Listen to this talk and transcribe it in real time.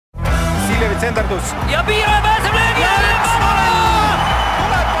senderdus. Ja Piiraja pääseb löögi ja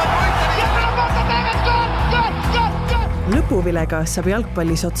lõpuvilega saab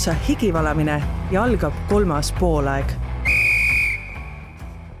jalgpallis otsa higivalamine ja algab 3. poolaeg.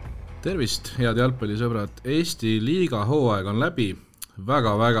 Tervist, head jalgpallisõbrad. Eesti liiga hooaeg on läbi.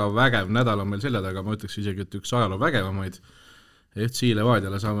 Väga vägev nädal on meil selja taga, ma ütleks isegi, et üks ajaloo vägevamaid. FC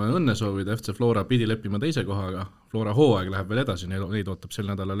Levadiale saame õnne soovida, FC Flora pidi leppima teise kohaga. Flora hooaeg läheb veel edasi, neid ootab sel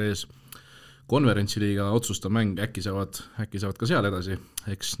nädalal ees konverentsiliiga otsustav mäng, äkki saavad ka seal edasi,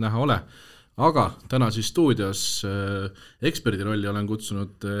 eks näha ole. Aga täna siis stuudios eksperdi rolli olen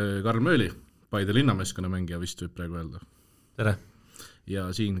kutsunud Karl Mööli, Paide linnameeskonna mängija vist võib praegu öelda. Tere! Ja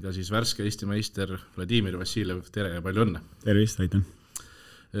siin ka siis värske Eesti meister Vladimir Vassiljev, tere ja palju õnne! Tervist, aitäh!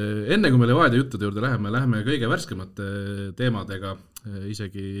 Enne kui me Levadia juttude juurde läheme kõige värskemate teemadega,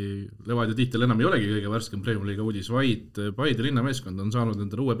 isegi Levadia tiitel enam ei olegi kõige värskem Premiumi liiga uudis, vaid Paide linnameeskond on saanud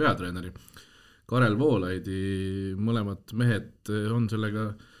endale uue peatreeneri. Karel Voolaidi mõlemad mehed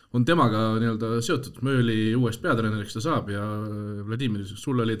on temaga nii-öelda seotud, Mööli uuest peatreeneriks ta saab ja Vladimir,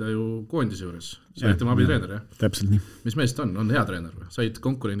 sul oli ta ju koondise juures, said tema abitreener, jah? Täpselt nii. Mis meest on hea treener või? Said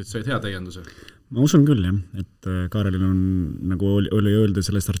konkurendid, said hea täienduse? Ma usun küll, jah, et Karelil on, nagu oli öeldud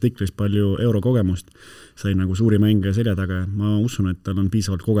sellest artiklis, palju eurokogemust, sai nagu suuri mänge selja taga, ma usun, et tal on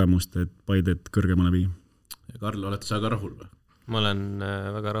piisavalt kogemust, et Paidet kõrgemale viia. Ja Karl, olete sa ka rahul või? Ma olen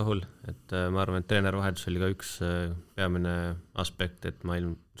väga rahul, et ma arvan, et treenervahetus oli ka üks peamine aspekt, et ma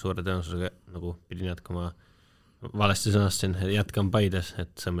suure tõenäosusega nagu pidin jätkama, valesti sõnastasin, jätkan Paides,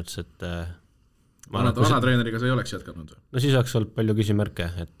 et see mõttes, et vana treeneriga sa ei oleks jätkanud või? No siis oleks olnud palju küsimärke,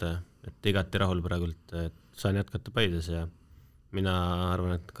 et igati rahul praegult, et saan jätkata Paides ja mina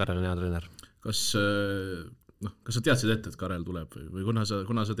arvan, et Karel on hea treener. Kas sa teadsid ette, et Karel tuleb või kuna sa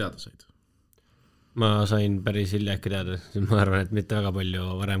teada said? Ma sain päris hilja äkki teada, ma arvan, et mitte väga palju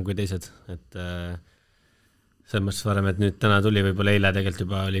varem kui teised, et selles mõttes varem, et nüüd täna tuli, võib-olla eile tegelikult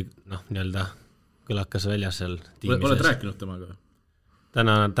juba oli nii-öelda kõlakas väljas seal tiimi. Oled rääkinud temaga?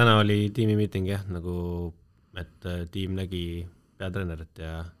 Täna oli tiimimiiting jah, nagu et tiim nägi peatreenerit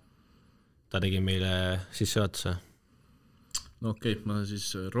ja ta tegi meile sissejuhatuse. No okei, ma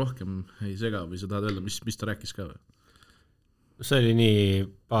siis rohkem ei sega või sa tahad öelda, mis ta rääkis ka või? See oli nii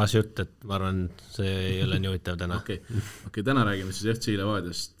baasjutt, et ma arvan, see ei ole nii huvitav täna. Okei, täna räägime siis FC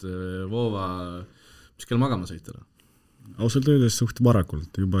Levadiast. Voova, mis kell magama said täna? Ausalt öeldes suht varakult,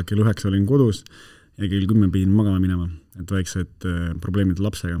 juba kell 9 olin kodus ja kell 10 pidin magama minema, et väiksed probleemid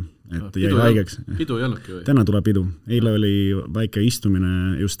lapsega, et jäi haigeks. Pidu ei olnudki või? Täna tuleb pidu. Eile oli väike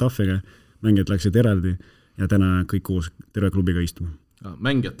istumine just staffiga, mängijad läksid eraldi ja täna kõik koos terve klubiga istuma.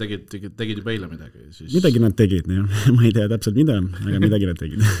 Mängijad tegid juba eile midagi siis... Midagi nad tegid, ma ei tea täpselt mida, aga midagi nad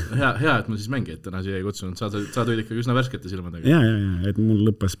tegid. hea, et ma siis mängijad täna siia ei kutsunud, sa tulid ikkagi üsna värskete silmadega. Ja, et mul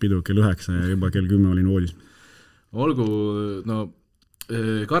lõppes pidu kell 9 ja juba kell 10 olin voodis. Olgu,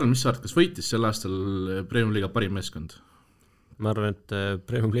 Karl, mis sa arvad, kas võitis sel aastal Premium liiga parim meeskond? Ma arvan, et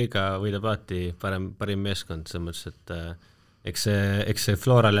Premium liiga võidab alati parim meeskond, selles mõttes, et eks see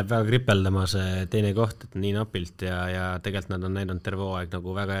Floral jääb väga kripeldama see teine koht, et nii napilt ja tegelikult nad on näidanud terve hooaeg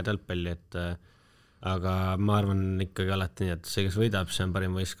nagu väga head jalgpalli, aga ma arvan ikkagi alati nii, et see, kes võidab, see on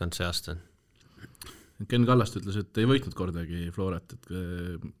parim võistkond see aasta. Ken Kallast ütles, et ei võitnud kordagi Florat, et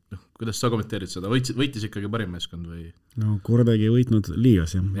kuidas sa kommenteerid seda? Võitis ikkagi parim meeskond või? No kordagi ei võitnud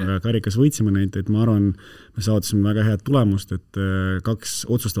liigas, aga karikas võitsime neid, et ma arvan, me saatsime väga head tulemust, et 2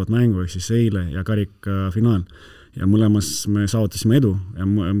 otsustavat mängu, ehk siis eile ja karika finaal. Ja mõlemas me saavutasime edu ja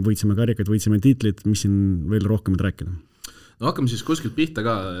võitsime karikat, võitsime tiitlit, mis siin veel rohkem rääkida. No hakkame siis kuskilt pihta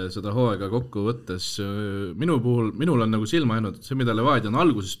ka seda hooaega kokku võttes. Minul on nagu silma jäänud see, mida Levadia on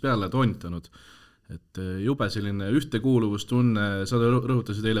algusest peale toonitanud, et jube selline ühtekuuluvustunne, sa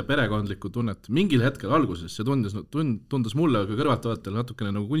rõhutasid eile perekondlikku tunnet. Mingil hetkel alguses see tundus mulle ka kõrvaltvaatel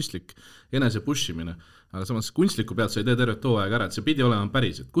natukene nagu kunstlik enese pushimine, aga samas kunstliku pealt sa ei tee tervet hooaega ära, et see pidi olema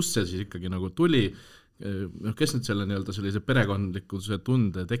päris, et kust see siis ikkagi nagu tuli, kes nüüd selle nii-öelda sellise perekondlikkuse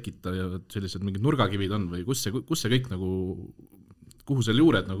tunde tekita ja sellised mingid nurgakivid on või kus see kõik nagu, kuhu seal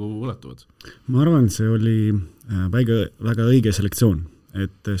juured nagu ulatuvad? Ma arvan, see oli väga õige selektsioon,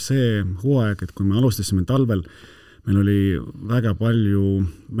 et see hooaeg, et kui me alustasime talvel, meil oli väga palju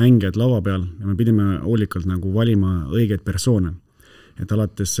mängijad laua peal ja me pidime hoolikalt nagu valima õigeid persoone. Et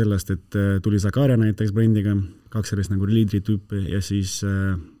alates sellest, et tuli Zakaria näiteks brendiga, 2 sellist nagu liidritüüpi ja siis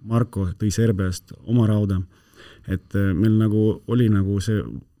Marko tõi Serbiast oma rauda. Et meil nagu oli nagu see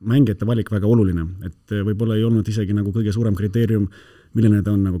mängijate valik väga oluline, et võib-olla ei olnud isegi nagu kõige suurem kriteerium, milline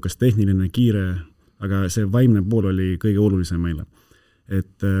ta on nagu kas tehniline, kiire, aga see vaimne pool oli kõige olulisem meile.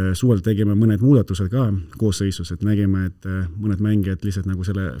 et suvel tegime mõned muudatused ka koosseisus, et nägime, et mõned mängijad lihtsalt nagu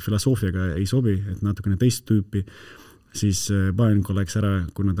selle filosoofiaga ei sobi, et natukene teist tüüpi, siis Bajenko läks ära,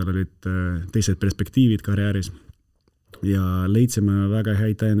 kuna tal olid teised perspektiivid karjääris ja leidsime väga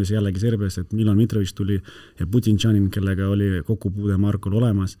häid täiendusi jällegi Serbias, et Milan Mitrovic tuli ja Putinčanin, kellega oli kokkupuude Markol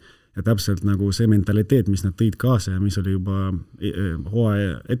olemas ja täpselt nagu see mentaliteet, mis nad tõid kaasa ja mis oli juba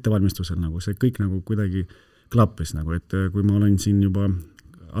hooaja ettevalmistusel, nagu see kõik nagu kuidagi klappis, nagu, et kui ma olen siin juba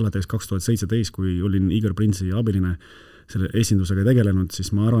alates 2017, kui olin Igor Printsi abiline selle esindusega tegelenud,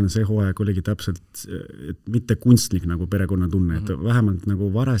 siis ma arvan, et see hooaeg oligi täpselt, et mitte kunstlik nagu perekonnatunne, et vähemalt nagu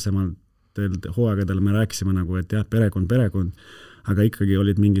varasemaltel hooaegadel me rääkisime nagu, et jah, perekond, aga ikkagi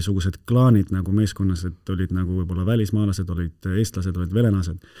olid mingisugused klaanid nagu meeskonnas, et olid nagu võib-olla välismaalased, olid eestlased, olid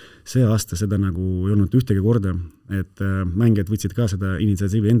venelased. See aasta seda nagu ei olnud ühtegi korda, et mängijad võtsid ka seda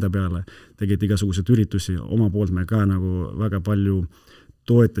initsiatiivi enda peale, tegid igasugused üritusi, oma poolt me ka nagu väga palju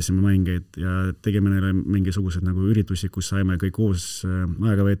toetasime mängeid ja tegime neile mingisugused nagu üritusi, kus saime kõik koos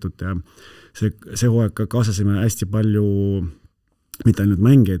aega veetud ja see hooaeg ka kaasasime hästi palju mitte ainult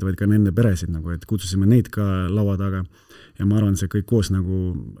mängeid, vaid ka nende peresid, nagu, et kutsusime neid ka laua taga ja ma arvan, see kõik koos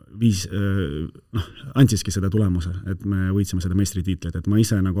nagu andsiski seda tulemuse, et me võitsime seda meistritiitlit, et ma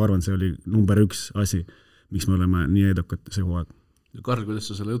ise nagu arvan, see oli number 1 asi, miks me oleme nii edukad see hooaeg. Karl, kuidas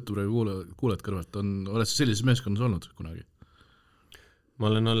sa selle jutu praegu kuuled kõrvalt, oled sa sellises meeskonnas olnud kunagi? Ma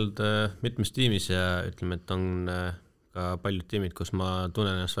olen olnud mitmes tiimis ja ütleme, et on ka paljud tiimid, kus ma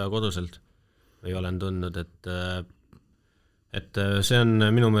tunnen ennast väga koduselt või olen tundnud, et see on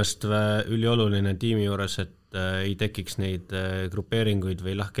minu meelest ülioluline tiimi juures, et ei tekiks neid grupeeringuid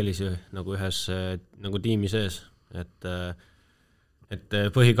või lahkelisi nagu ühes nagu tiimi sees, et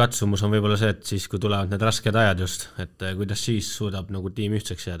põhikatsumus on võib-olla see, et siis kui tulevad need rasked ajad just, et kuidas siis suudab nagu tiim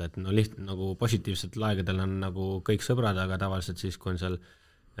ühtseks jääda, et no nagu positiivsetel aegadel on nagu kõik sõbrad, aga tavaliselt siis, kui on seal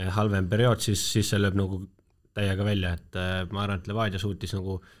halvem periood, siis see lööb nagu täiega välja, et ma arvan, et Levadia suutis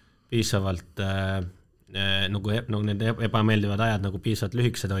nagu piisavalt nagu need ebameeldivad ajad nagu piisavalt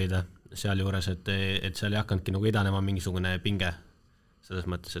lühikesed hoida seal juures, et seal ei hakanudki nagu idanema mingisugune pinge selles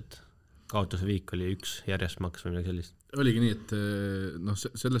mõttes, et kaotuse viik oli 1 järjest maks või midagi sellist. Oligi nii, et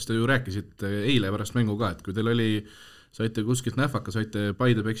sellest te ju rääkisite eile pärast mängu ka, et kui teil oli, saite kuskilt nähvaka, saite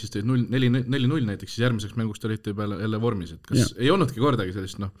Paide Peksist 4-0 näiteks, siis järgmiseks mängust olite peale jälle vormis, et kas ei olnudki kordagi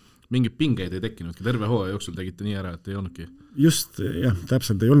sellist, mingid pingeid ei tekkinudki, terve hooaja jooksul tegite nii ära, et ei olnudki? Just, jah,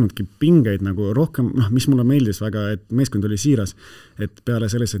 täpselt ei olnudki pingeid nagu rohkem, mis mulle meeldis väga, et meeskond oli siiras, et peale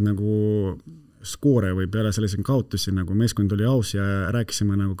selliseid nagu skoore või peale selliseid kaotusi, nagu meeskond oli aus ja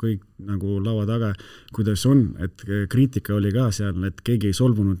rääkisime nagu kõik nagu laua taga, kuidas on, et kriitika oli ka seal, et keegi ei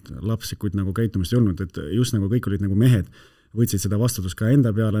solvunud, lapsikuid nagu käitumist ei olnud, et just nagu kõik olid nagu mehed, võtsid seda vastutust ka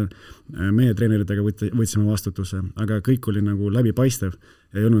enda peale, meie treeneritega võtsime vastutuse, aga kõik oli nagu läbipaistev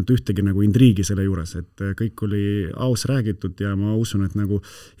ja ei olnud ühtegi nagu intriigi selle juures, et kõik oli aus räägitud ja ma usun, et nagu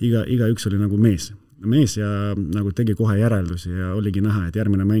igaüks oli nagu mees ja nagu tegi kohe järeldusi ja oligi näha, et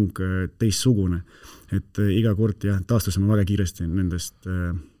järgmine mäng teistsugune, et iga kord taastusime väga kiiresti nendest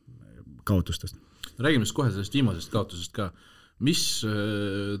kaotustest. Räägime kohe sellest viimasest kaotusest ka. Mis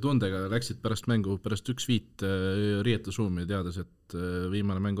tundega läksid pärast mängu, pärast 1-5 riietusruumi teades, et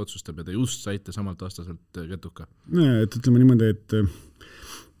viimane mäng otsustab ja te just saite samalt aastaselt ketuka? Et ütleme niimoodi, et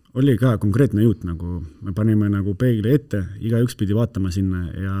oli ka konkreetne jutt, nagu me panime nagu peegli ette, igaüks pidi vaatama sinna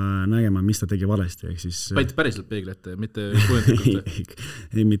ja nägema, mis ta tegi valesti. Siis panite päriselt peegli ette, mitte kujendlikult?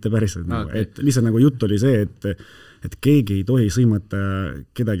 ei, mitte päriselt. Nagu, et lihtsalt nagu jutt oli see, et keegi ei tohi sõimata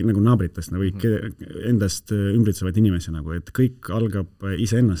kedagi nagu naabritest või endast ümbritsevaid inimesi, nagu, et kõik algab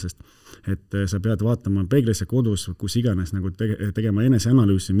iseennasest. Et sa pead vaatama peeglisse kodus, kus iganes nagu tegema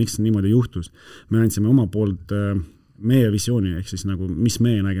eneseanalüüsi, miks niimoodi juhtus. Me andsime oma poolt meie visiooni, ehk siis nagu, mis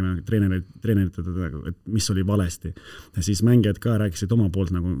me nägime treeneritele, et mis oli valesti. Ja siis mängijad ka rääkisid oma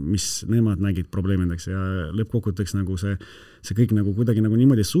poolt, nagu, mis nemad nägid probleemideks ja lõppkokkuvõtteks nagu see kõik nagu kuidagi nagu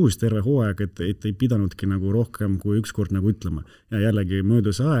niimoodi suus terve hooaeg, et ei pidanudki nagu rohkem kui ükskord nagu ütlema. Ja jällegi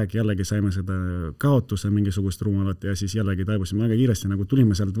möödus aeg, jällegi saime seda kaotuse mingisugust rumalat ja siis jällegi taibusime väga kiiresti, nagu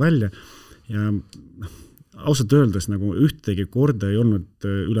tulime sealt välja ja ausalt öeldes nagu ühtegi korda ei olnud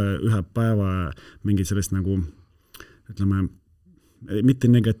üle ühe päeva mingid sellest nagu ütleme, mitte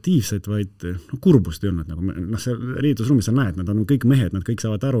negatiivsed, vaid kurbust ei olnud. Nagu, see riietusruumis sa näed, nad on kõik mehed, nad kõik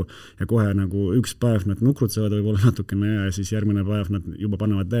saavad aru ja kohe nagu üks päev nad nukrutsevad võib-olla natukene ja siis järgmine päev nad juba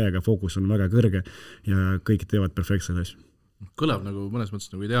panevad täiega, fookus on väga kõrge ja kõik teevad perfektseid asju. Kõlab nagu mõnes mõttes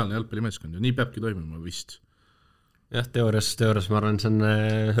nagu ideaalne jalgpallimeeskond ja nii peabki toimima vist. Jah, teoorias ma arvan, see on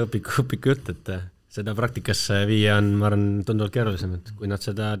õpik jutt, et seda praktikasse viia on, ma arvan, tunduvalt keerulisem, et kui nad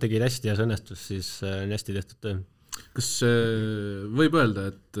seda tegid hästi ja see õnnestus, siis on hästi tehtud töö. Kas võib öelda,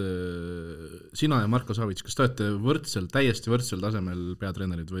 et sina ja Marko Savic, kas te olete täiesti võrdsel tasemel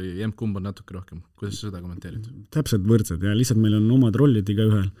peatreenerid või kumb on natuke rohkem? Kuidas sa seda kommenteerid? Täpselt võrdsed ja lihtsalt meil on omad rollid iga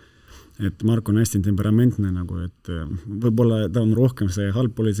ühel. Et Marko on hästi temperamentne, nagu, et võib-olla ta on rohkem see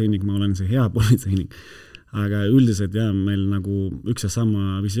halb politseinik, ma olen see hea politseinik. Aga üldiselt jah, meil nagu üks ja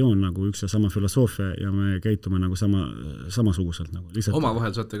sama visioon, nagu üks ja sama filosoofia ja me käitume nagu samasuguselt. Nagu. Lihtsalt, oma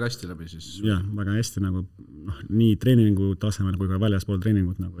vahel saate ka hästi läbi siis? Jah, väga hästi nagu nii treeningu tasemel kui ka väljaspool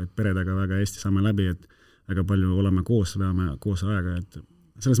treeningut, nagu, et peredega väga hästi saame läbi, et väga palju oleme koos, veame koos aega, et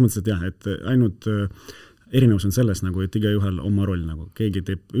selles mõttes, et jah, et ainult erinevus on selles, nagu, et igaühel oma roll, nagu keegi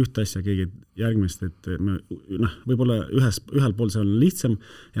teeb üht asja, keegi järgmist, et me, võib-olla ühel pool see on lihtsam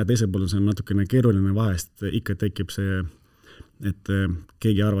ja teisel pool see on natukene keeruline vahest, ikka tekib see, et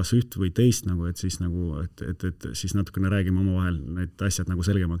keegi arvas üht või teist, nagu, et siis, nagu, et siis natukene räägime oma vahel need asjad nagu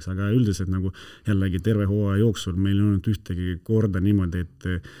selgemaks, aga üldiselt nagu jällegi terve hooaja jooksul meil ei olnud ühtegi korda niimoodi,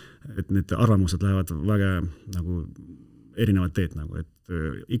 et need arvamused lähevad väga nagu erinevad teed, nagu, et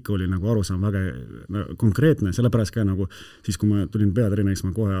ikka oli nagu arusaam väga konkreetne, sellepärast ka nagu siis, kui ma tulin peatreeneriks,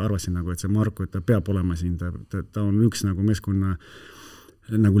 ma kohe arvasin, nagu, et see Marko, et ta peab olema siin, ta on üks nagu meeskonna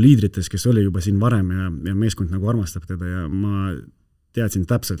nagu liidrites, kes oli juba siin varem ja meeskond nagu armastab teda ja ma teadsin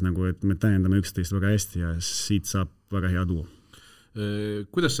täpselt, nagu, et me täiendame üksteist väga hästi ja siit saab väga hea duo.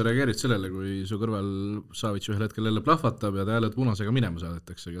 Kuidas sa reageerid sellele, kui su kõrval Savic ühel hetkel jälle plahvatab ja ta jälle punasega minema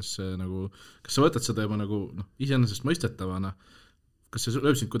saadetakse, kas sa võtad seda juba nagu iseenesest mõistetavana, kas see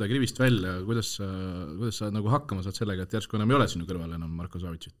lööb sind kuidagi rivist välja, kuidas sa nagu hakkama saad sellega, et järsku enam ei ole sinu kõrval enam Marko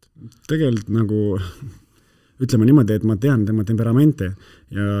Savicit? Tegelikult nagu ütleme niimoodi, et ma tean tema temperamente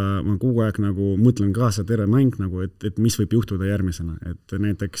ja ma kogu aeg nagu mõtlen kaasa terve mäng, nagu, et mis võib juhtuda järgmisena. Et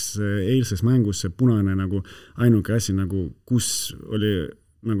näiteks eilses mängus see punane nagu ainuke asi, nagu, kus oli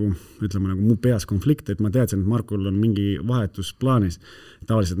nagu, ütleme, nagu mu peas konflikt, et ma teadsin, et Markul on mingi vahetus plaanis.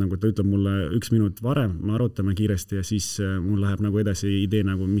 Tavaliselt nagu ta ütleb mulle 1 minut varem, me arutame kiiresti ja siis mul läheb nagu edasi idee,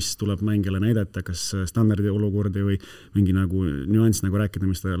 nagu, mis tuleb mängile näidata, kas standardi olukordi või mingi nagu nüanss nagu rääkida,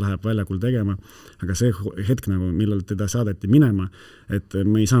 mis ta läheb väljakul tegema. Aga see hetk, nagu, millal teda saadeti minema, et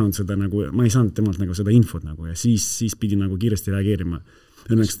ma ei saanud temalt nagu seda infot nagu, ja siis pidi nagu kiiresti reageerima.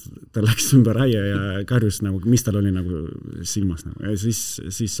 Õnneks ta läks ümber aia ja karjus, nagu, mis tal oli nagu silmas nagu, ja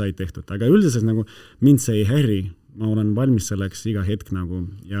siis sai tehtud. Aga üldiselt nagu, mind see ei häiri, ma olen valmis selleks iga hetk nagu,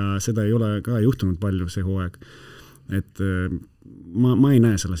 ja seda ei ole ka juhtunud palju see hooaeg. Et ma ei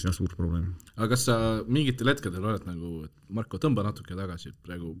näe selles suurt probleemi. Aga kas sa mingitel hetkedel oled nagu, et Marko, tõmba natuke tagasi,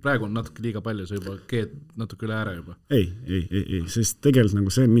 praegu on natuke liiga palju, sa juba keed natuke üle ääre juba? Ei, sest tegelikult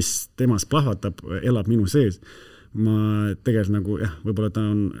nagu see, mis temas plahvatab, elab minu sees. Ma tegelikult nagu, võib-olla ta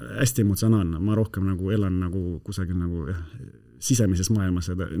on hästi emotsionaalne, ma rohkem nagu elan nagu kusagil nagu sisemises maailmas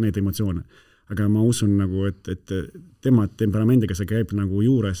neid emotsioone. Aga ma usun nagu, et tema temperamendiga see käib nagu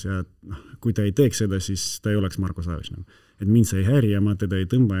juures ja kui ta ei teeks seda, siis ta ei oleks Marko Savic. Nagu. Et mind see ei häiri ja ma teda ei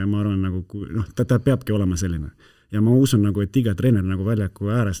tõmba ja ma arvan, nagu, ta peabki olema selline. Ja ma usun, nagu, et iga treener nagu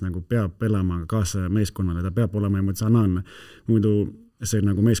väljaku ääres nagu peab elama kaasa meeskonnale, ta peab olema emotsionaalne. Muidu see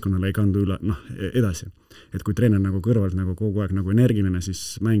nagu meeskonnale ei kandu üle, edasi. Et kui treener nagu kõrvalt nagu kogu aeg nagu energiline,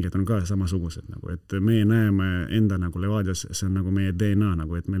 siis mängijad on ka samasugused. Nagu, et me näeme enda nagu Levadias, see on nagu meie DNA,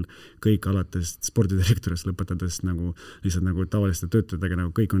 nagu, et meil kõik alates spordidirektorist lõpetades nagu, lihtsalt nagu tavaliste töötajatega,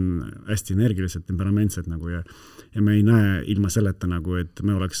 nagu kõik on hästi energilised, temperamentsed nagu, ja me ei näe ilma selleta, nagu, et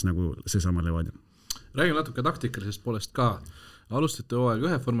me oleks nagu seesama Levadia. Räägime natuke taktikalisest poolest ka. Alustate hooaeg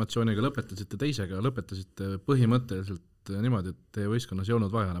ühe formatsiooniga, lõpetasite teisega, lõpetasite põhimõtteliselt niimoodi, et teie võistkonnas ei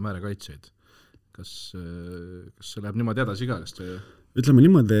olnud vaja enam äärekaitseid. Kas see läheb niimoodi edasi ka? Ütleme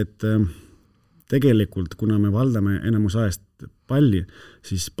niimoodi, et tegelikult, kuna me valdame enamus ajast palli,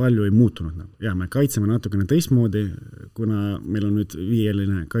 siis palju ei muutunud. Ja me kaitseme natukene teistmoodi, kuna meil on nüüd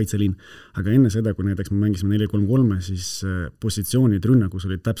 5-eline kaitseliin, aga enne seda, kui näiteks me mängisime 4-3-3, siis positsioonid rünnakus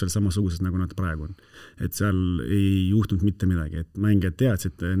olid täpselt samasugused, nagu nad praegu on. Et seal ei juhtunud mitte midagi, et mängijad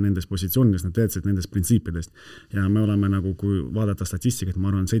teadsid nendest positsioonidest, nad teadsid nendest printsiipidest ja me oleme nagu, kui vaadata statistikat,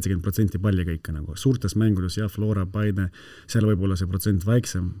 ma arvan 70% palli kõike nagu suurtes mängudes ja Flora, Paide, seal võib olla see protsent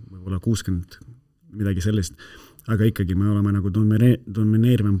väiksem, võib olla 60, midagi sellist, aga ikkagi me oleme nagu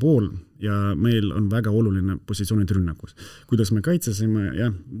domineerivam pool ja meil on väga oluline positsioonid rünnakus. Kuidas me kaitsesime,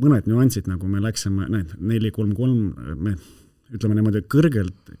 mõned nüansid, nagu me läksime 4-3-3, me ütleme niimoodi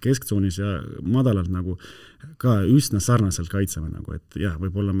kõrgelt kesktsoonis ja madalalt nagu ka üsna sarnaselt kaitseme, nagu, et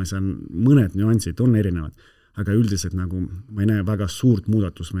võib-olla me seal mõned nüansid on erinevad, aga üldiselt nagu ma ei näe väga suurt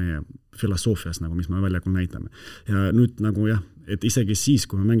muudatust meie filosoofias, nagu mis me väljakul näitame. Ja nüüd nagu jah, et isegi siis,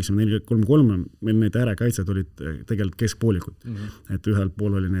 kui me mängisime 4-3-3, meil need äärekaitsed olid tegelikult keskpoolikud. Et ühel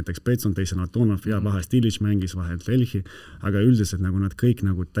pool oli näiteks Petson, teisel Antonov ja vahest Illich mängis, vahelt Lelhi, aga üldiselt nagu nad kõik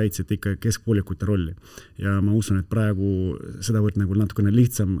nagu täitsid ikka keskpoolikute rolli. Ja ma usun, et praegu seda võrd nagu natukene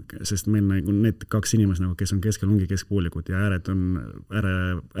lihtsam, sest meil nagu need kaks inimest, nagu, kes on keskel, ongi keskpoolikud ja ääred on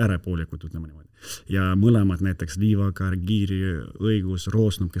äärepoolikud, ütleme niimoodi. Ja mõlemad näiteks Liivakar, Giiri, Õigus,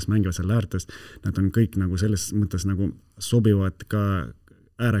 Roosnub, kes mängivad seal äärtes, nad on kõik nagu selles mõttes nagu sobivad ka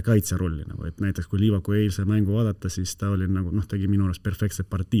äärekaitse rolli, nagu, et näiteks kui Liivaku eilse mängu vaadata, siis ta oli nagu, tegi minu arust perfektse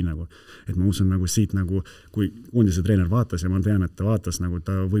partii nagu, et ma usun nagu siit nagu, kui koondise treener vaatas ja ma tean, et ta vaatas nagu,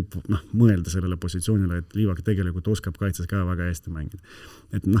 ta võib mõelda sellele positsioonile, et Liivak tegelikult oskab kaitses ka väga hästi mängida.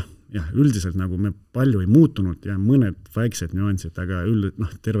 Et jah, üldiselt nagu me palju ei muutunud ja mõned väiksed nüansid, aga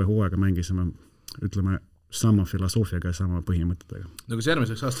terve hooaega mängisime, ütleme, sama filosoofiaga ja sama põhimõtetega. No kas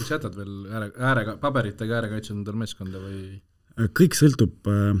järgmiseks aastaks jätad veel paberitega äärekaitse endal meeskonda või? Kõik sõltub,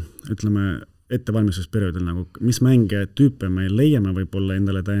 ütleme, ettevalmistusperioodil, nagu, mis mänge tüüpe me leiame, võib-olla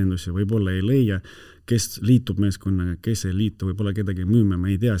endale täiendusi, võib-olla ei leia, kes liitub meeskonnaga, kes ei liitu, võib-olla kedagi müüme,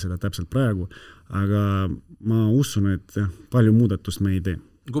 me ei tea seda täpselt praegu, aga ma usun, et palju muudatust me ei tee.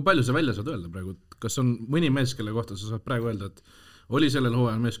 Kui palju sa välja saad öelda praegu? Kas on mõni mees, kelle kohta sa saad praegu öelda, et oli sellel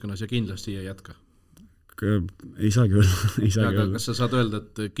hooajal meeskonnas ja kindlasti ei jätka? Ei saagi öelda. Aga kas sa saad öelda,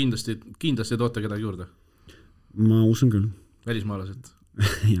 et kindlasti toote kedagi juurde? Ma usun küll. Välismaalased?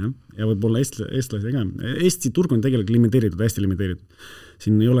 ja võib-olla eestlasi ka. Eesti turg on tegelikult limiteeritud, hästi limiteeritud.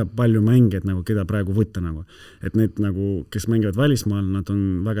 Siin ei ole palju mängeid, nagu, keda praegu võtta. Nagu. Et need, nagu, kes mängivad välismaal, nad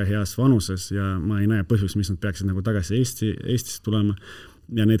on väga heas vanuses ja ma ei näe põhjus, mis nad peaksid nagu tagasi Eestisse tulema.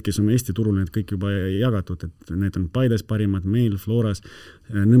 Ja need, kes on Eesti turul, need kõik juba jagatud, et need on Paides parimad, meil, Floras,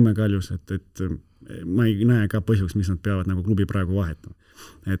 Nõmme Kaljus, et ma ei näe ka põhjus, mis nad peavad nagu klubi praegu vahetama.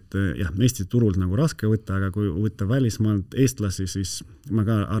 Et jah, Eesti turult nagu raske võtta, aga kui võtta välismaalt eestlasi, siis ma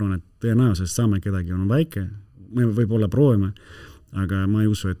ka arvan, et tõenäoliselt saame kedagi on väike, me võib-olla proovime, aga ma ei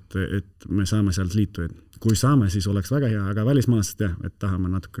usu, et me saame sealt liitu. Et kui saame, siis oleks väga hea, aga välismaalast jah, et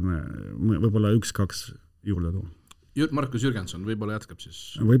tahame natukene, võib-olla 1-2 juurde tuua. Markus Jürgenson võib-olla jätkab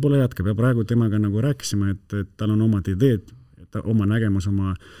siis? Võib-olla jätkab ja praegu temaga nagu rääkisime, et tal on omad ideed, oma nägemus,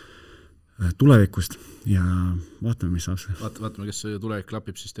 oma tulevikust ja vaatame, mis saab. Vaatame, kes tulevik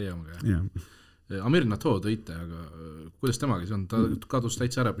klapib siis teie omaga. Ja. Amir Nato tõite, aga kuidas temagi see on? Ta kadus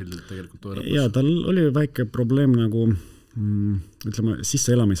täitsa ära pildid tegelikult. Ja tal oli väike probleem nagu, ütleme,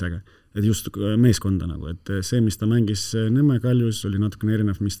 sisseelamisega. Et just meeskonda nagu, et see, mis ta mängis Nõmme Kaljus, oli natukene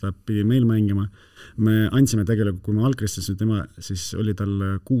erinev, mis ta pidi meil mängima. Me andsime tegelikult, kui me algristasime tema, siis oli tal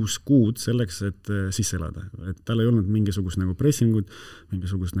 6 kuud selleks, et sisse elada. Et tal ei olnud mingisugust nagu pressingut,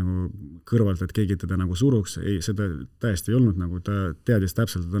 mingisugust nagu kõrvalt, et keegi teda nagu suruks. Ei, seda täiesti ei olnud, nagu ta teadis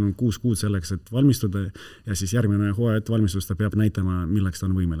täpselt, et tal on 6 kuud selleks, et valmistuda ja siis järgmine hooaja ettevalmistus ta peab näitama, milleks ta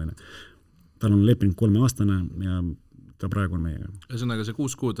on võimeline. Tal on leping 3-aastane ja ta praegu on meiega. Ühesõnaga see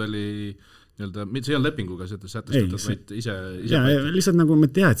 6 kuud oli nii-öelda, see on lepinguga sätestatud, vaid ise ja, lihtsalt nagu me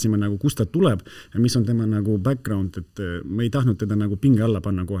teadsime, nagu, kust ta tuleb ja mis on tema nagu background, et me ei tahtnud teda nagu pinge alla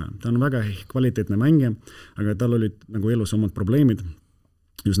panna kohe. Ta on väga kvaliteetne mängija, aga tal olid nagu elus omad probleemid,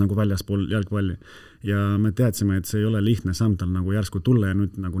 just nagu väljaspool jalgpalli. Ja me teadsime, et see ei ole lihtne samm tal nagu järsku tulla ja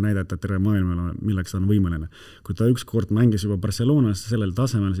nüüd nagu näidata terve maailmale, milleks ta on võimeline. Kui ta ükskord mängis juba Barcelonas sellel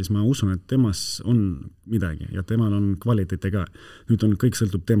tasemel, siis ma usun, et temas on midagi ja temal on kvaliteete ka. Nüüd on kõik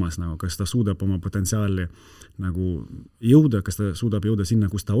sõltub temas, nagu, kas ta suudab oma potentsiaali nagu jõuda, kas ta suudab jõuda sinna,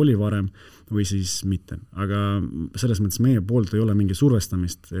 kus ta oli varem või siis mitte. Aga selles mõttes meie poolt ei ole mingi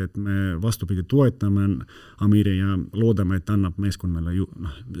survestamist, et me vastupidi toetame Amiri ja loodame, et annab meeskonnale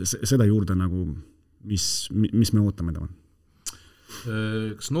seda juurde nagu mis me ootame tema.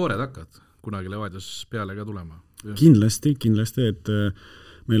 Kas noored hakkavad kunagi Levadias peale ka tulema? Kindlasti, et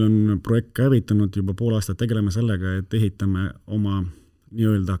meil on projekt käivitunud juba pool aastat tegeleme sellega, et ehitame oma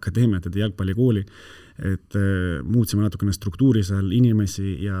nii-öelda akadeemiat, et jalgpallikooli, et muutsime natukene struktuuri seal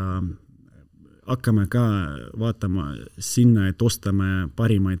inimesi ja hakkame ka vaatama sinna, et ostame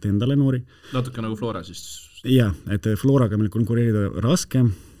parimaid endale noori. Natuke nagu Flora siis? Jah, et Floraga meil konkureerida raske,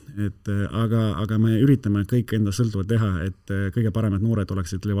 aga me üritame kõik enda sõltuvat teha, et kõige paremad noored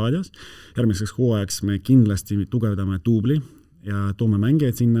oleksid Levadias. Järgmiseks hooajaks me kindlasti tugevdame Tuubli ja toome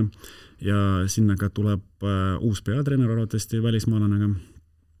mängijaid sinna ja sinna ka tuleb uus peatreener arvatavasti välismaalanega.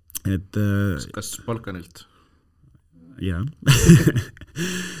 Et kas Balkanilt? Jaa.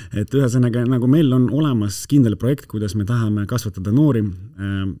 Et ühesõnaga, nagu meil on olemas kindel projekt, kuidas me tahame kasvatada noori,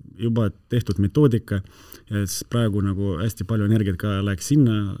 juba tehtud metoodika, ja praegu nagu hästi palju energiat ka läheks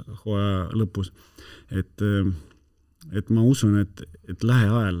sinna hooaja lõpus. Et ma usun, et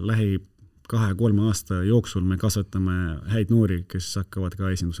lähiajal, lähi 2-3 aasta jooksul me kasvatame häid noori, kes hakkavad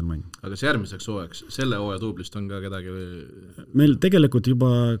ka esindusel mängima. Aga kas järgmiseks hooajaks, selle hooaja tuublist on ka kedagi või? Meil tegelikult juba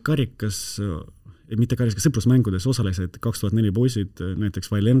mitte karikas sõprusmängudes osalesid 2004 poisid,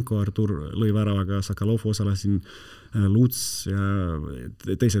 näiteks Vailenko, Artur lõi väravaga, Sakalov osalesin, Luts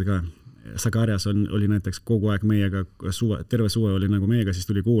ja teised ka. Sakarias oli näiteks kogu aeg meiega, terve suve oli nagu meiega, siis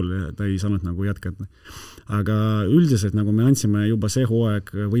tuli kool ja ta ei saanud nagu jätkata. Aga üldiselt nagu me andsime juba see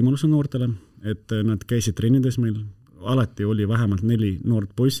hooaeg võimaluse noortele, et nad käisid treenides meil, alati oli vähemalt 4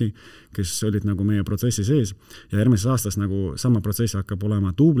 noort poissi, kes olid nagu meie protsessi sees ja järgmises aastas nagu sama protsess hakkab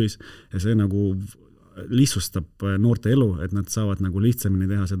olema tuublis ja see nagu lihtsustab noorte elu, et nad saavad nagu lihtsamini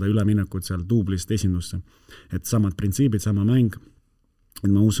teha seda üleminekut seal tuublist esindusse. Et samad printsiibid, sama mäng. Et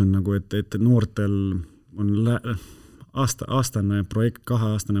ma usun nagu, et noortel on aastane projekt,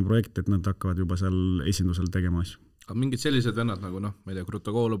 2-aastane projekt, et nad hakkavad juba seal esindusel tegema asju. Aga mingid sellised vennad nagu ma ei tea,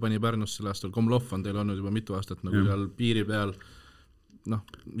 Krutakoolu pani Pärnus selle aastal, Komlov on teil olnud juba mitu aastat nagu seal piiri peal,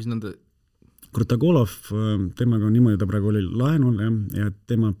 mis nende... Krutakolov, temaga on niimoodi, ta praegu oli laenul ja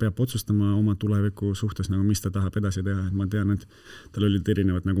tema peab otsustama oma tuleviku suhtes, nagu mis ta tahab edasi teha, et ma tean, et tal olid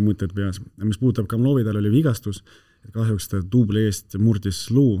erinevad nagu mõtted peas. Ja mis puudutab Komlovi, tal oli vigastus, et kahjuks ta duubli eest murdis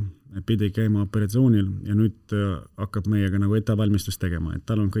luu, pidi käima operatsioonil ja nüüd hakkab meiega nagu ettevalmistus tegema, et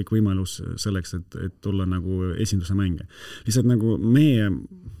tal on kõik võimalus selleks, et tulla nagu esinduse mänge. Lihtsalt nagu meie,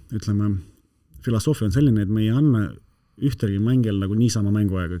 ütleme, filosoofia on selline, et me ei anna ühtegi mängel nagu niisama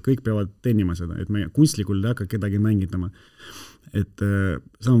mänguaega, kõik peavad teenima seda, et me kunstlikult ei hakka kedagi mängitama. Et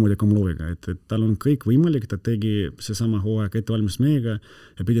samamoodi Komloviga, et tal on kõik võimalik, ta tegi seesama hooaeg ettevalmistus meiega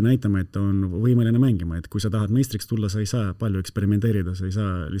ja pidi näitama, et ta on võimeline mängima, et kui sa tahad meistriks tulla, sa ei saa palju eksperimenteerida, sa ei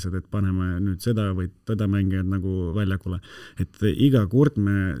saa lihtsalt, et paneme nüüd seda või teda mängijad nagu väljakule. Et iga kord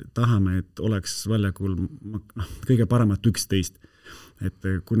me tahame, et oleks väljakul kõige paremat 11.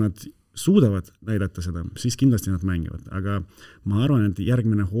 Et kui nad suudavad näidata seda, siis kindlasti nad mängivad. Aga ma arvan, et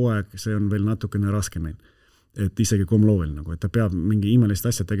järgmine hooaeg, see on veel natukene raske neil. Et isegi Komlovil, nagu, et ta peab mingi imelist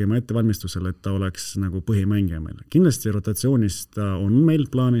asja tegema ettevalmistusel, et ta oleks nagu põhimängija meil. Kindlasti rotatsioonis ta on meil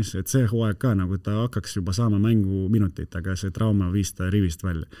plaanis, et see hooaeg ka, nagu ta hakkaks juba saama mängu minutit, aga see trauma viis ta rivist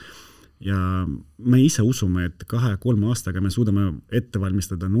välja. Ja me ise usume, et 2-3 aastaga me suudame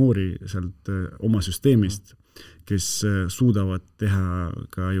ettevalmistada noori sealt oma süsteemist, kes suudavad teha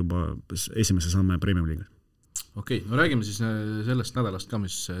ka juba esimese samme Premium Liigas. Okei, no räägime siis sellest nädalast ka,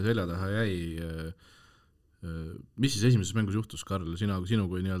 mis selja taha jäi. Mis siis esimeses mängus juhtus, Karl, sinu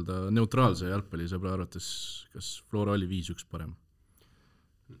kui nii-öelda neutraalse jalgpallisõbra arvates, kas Flora oli 5-1 parem?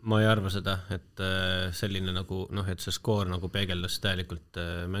 Ma ei arva seda, et selline nagu, et see skoor nagu peegeldas täielikult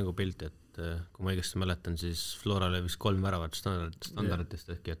mängupilti, et kui ma õigesti mäletan, siis Flora oli vist 3 väravat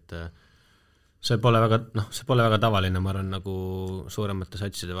standarditest ehk, et see pole väga tavaline, ma arvan, nagu suuremate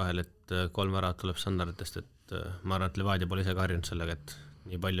satside vahel, et 3 väravat tuleb standarditest, et ma arvan, et Levadia pole ise ka harjunud sellega, et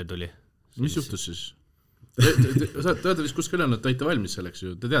nii palju tuli. Mis juhtus siis? Te olete vist kuskil öelnud, et olite valmis selleks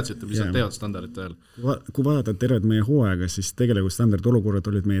ju, te teadsite, mis nad teevad standardite ajal. Kui vaadata tervet meie hooaega, siis tegelikult standardolukorrad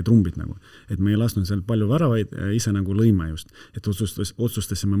olid meie trumbid nagu, et me ei lasknud seal palju väravaid ja ise nagu lõime just, et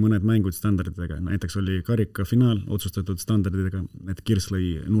otsustasime mõned mängud standarditega, näiteks oli karika finaal otsustatud standarditega, et Kirs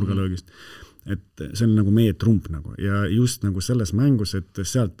lõi nurgalöögist, et see on nagu meie trump nagu ja just nagu selles mängus, et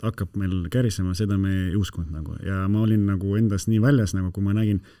sealt hakkab meil kärisema, seda me ei uskunud nagu ja ma olin nagu endas nii väljas, nagu kui ma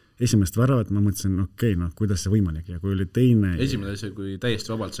nägin esimest väravat, ma mõtlesin, kuidas see võimalik ja kui oli teine... Esimene asi, kui täiesti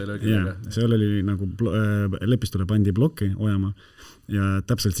vabalt sai löögi väga. Seal oli nagu lepistule pandi blokki ojama ja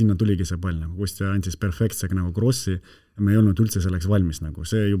täpselt sinna tuligi see pall, nagu Kostja andis perfektsega nagu krossi ja me ei olnud üldse selleks valmis, nagu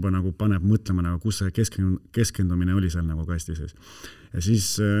see juba nagu paneb mõtlema, nagu kus see keskendumine oli seal nagu kasti sees. Ja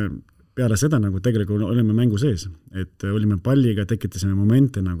siis peale seda nagu tegelikult olime mängu sees, et olime palliga, tekitasime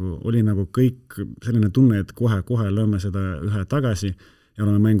momente, nagu oli nagu kõik selline tunne, et kohe lööme seda ühe tagasi ja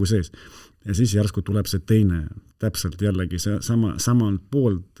oleme mängu sees. Ja siis järsku tuleb see teine, täpselt jällegi see samalt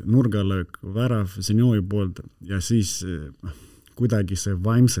poolt, nurgalöök, värav, Zenjovi poolt ja siis kuidagi see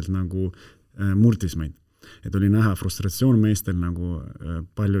vaimselt nagu murdis meid. Et oli näha frustratsioon meestel, nagu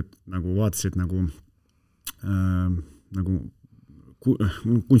paljud nagu vaatasid nagu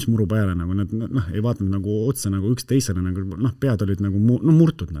kunstmuru peale, nagu nad ei vaatanud nagu otsa nagu üks teisele, nagu pead olid nagu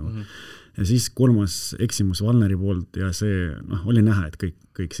murtud nagu. Ja siis 3. eksimus Valneri poolt ja see oli näha, et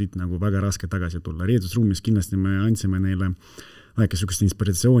kõik siit nagu väga raske tagasi tulla. Riietusruumis kindlasti me andsime neile väike sükest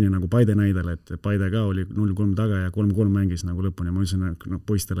inspiratsiooni nagu Paide näidel, et Paide ka oli 0-3 taga ja 3-3 mängis nagu lõpuni. Ma ütlesin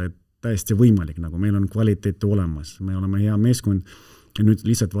poistele, et täiesti võimalik, nagu meil on kvaliteeti olemas, me oleme hea meeskond ja nüüd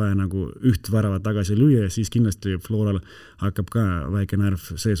lihtsalt vaja nagu üht väravat tagasi lüüa ja siis kindlasti Floral hakkab ka väike närv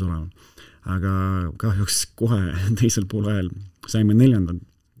sees olema. Aga kahjuks kohe teisel pool ajal saime 4.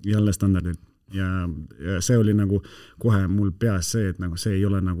 jälle standardid ja see oli nagu kohe mul peas see, et nagu see ei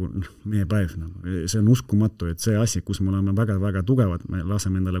ole nagu meie päev. Nagu. See on uskumatu, et see asi, kus me oleme väga-väga tugevad, me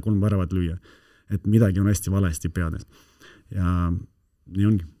laseme endale 3 väravat lüüa. Et midagi on hästi valesti peades. Ja nii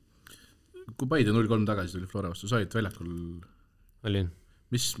ongi. Kui Paide 0-3 tagasi tuli Flora vastu, sa olid väljakul? Olin.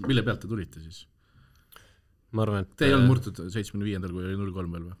 Mille pealt te tulite siis? Ma arvan, et... Te ei olnud murtud 75. kui oli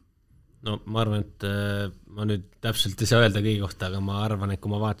 0-3 veel või? No ma arvan, et ma nüüd täpselt ei saa öelda kõigi kohta, aga ma arvan, et kui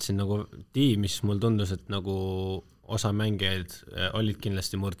ma vaatasin nagu tiimis, mul tundus, et nagu osa mängijaid olid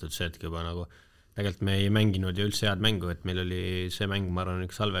kindlasti murtud see hetk juba nagu. Tegelikult me ei mänginud ju üldse head mängu, et meil oli see mäng, ma arvan,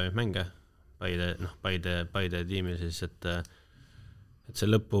 üks halvemaid mänge Paide tiimi siis, et see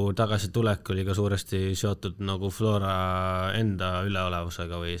lõpu tagasitulek oli ka suuresti seotud nagu Flora enda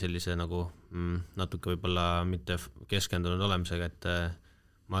üleolevusega või sellise nagu natuke võib-olla mitte keskendunud olemisega, et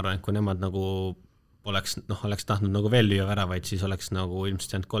ma arvan, et kui nemad nagu oleks tahtnud nagu veel lüüa väravaid, siis oleks nagu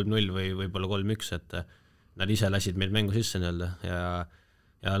ilmselt jäänud 3-0 või võib-olla 3-1, et nad ise lasid meid mängu sisse nii-öelda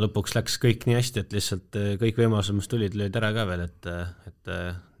ja lõpuks läks kõik nii hästi, et lihtsalt kõik võimalused, mis tulid, lõid ära ka veel, et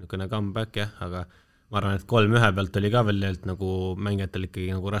niisugune comeback jah, aga ma arvan, et 3-1 pealt oli ka veel nagu mängijatel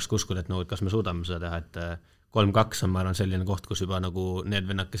ikkagi nagu raske uskuda, et kas me suudame seda teha, et 3-2 on ma arvan selline koht, kus juba nagu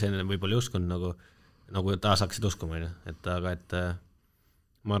need vennad, kes enne võib-olla ei uskunud, nagu taas hakkasid uskuma, aga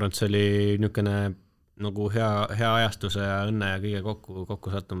ma arvan, et see oli niisugune nagu hea ajastuse ja õnne ja kõige kokku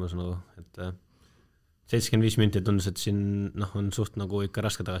sattumus nagu, et 75 minutit tundus, et siin on suht nagu ikka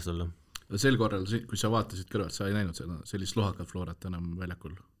raske tagasi tulla. Sel korral, kui sa vaatasid kõrvalt, sa ei näinud sellist lohakat Florat enam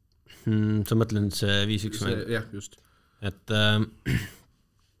väljakul? Sa mõtlen see 5-1 mäng? Jah, just. Et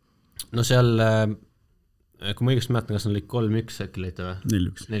no seal, kui ma õigesti mäletan, kas on oli 3-1 äkki lõite või?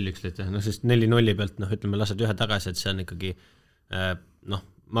 4-1 lõite, sest 4-0 pealt, ütleme, lased ühe tagasi, et see on ikkagi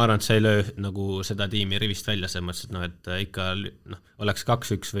ma arvan, et see ei löö nagu seda tiimi rivist välja, see mõttes, et ikka oleks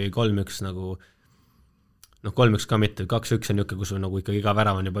 2-1 või 3-1 nagu 3-1 ka mitte, 2-1 on niuke, kus nagu ikkagi iga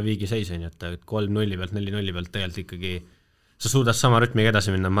värav on juba viigi seis, et 3-0 pealt, 4-0 pealt tegelikult ikkagi sa suudad sama rütmiga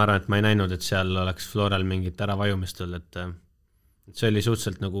edasi minna, ma arvan, et ma ei näinud, et seal oleks Floral mingit äravajumist olnud, et see oli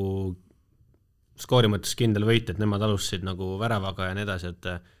suhteliselt nagu skoori mõttes kindel võit, et nemad alustasid nagu väravaga ja nii edasi,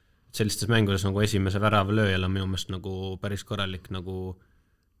 et sellistes mängudes nagu esimese värava lööjal on minu meelest nagu päris korralik nagu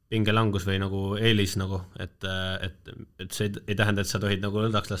pingelangus või nagu eelis nagu, et see ei tähenda, et sa tohid nagu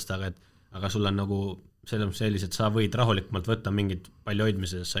lõdaks lasta, aga sul on nagu selles mõttes eelis, et sa võid rahulikumalt võtta mingit palju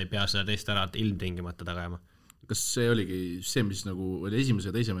hoidmise, sa ei pea seda teist ära ilmtingimata tagajama. Kas see oligi see, mis nagu oli esimese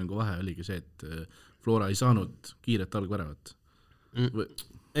ja teise mängu vahe, oligi see, et Flora ei saanud kiiret algväravat?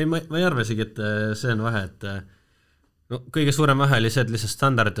 Ei, ma ei arva isegi, et see on vahe, et kõige suurem vahe oli see, et lihtsalt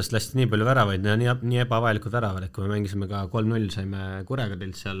standarditest lasti nii palju väravaid ja nii ebavajalikud väravad, et kui me mängisime ka 3-0, saime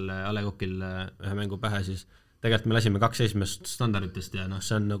Kuregadilt seal A Le Coqil ühe mängu pähe, siis tegelikult me lasime 2 esimest standarditest ja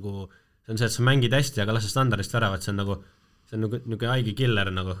see on see, et sa mängid hästi, aga lase standardist väravat, see on niisugune haigi killer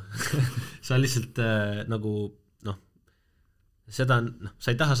nagu sa lihtsalt nagu seda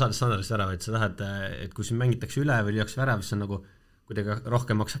sa ei taha saada standardist väravaid, sa tahad, et kui siin mängitakse üle või lüüakse värav, siis on nagu kuidagi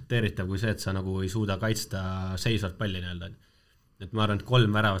rohkem aksepteeritav kui see, et sa nagu ei suuda kaitsta seisvalt palli nii-öelda. Et ma arvan, et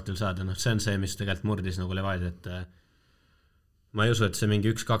 3 väravat veel saada, see on see, mis tegelikult murdis nagu Levadia, et ma ei usu, et see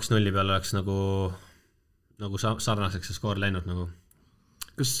mingi 1-2-0 peal oleks nagu sarnaseks see skoor läinud nagu.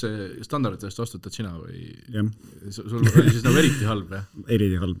 Kas standarditest vastutad sina või? Jah. Sul oli siis nagu eriti halb, jah?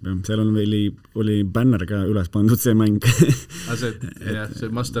 Eriti halb, jah. Seal oli bänner ka üles pandud see mäng. see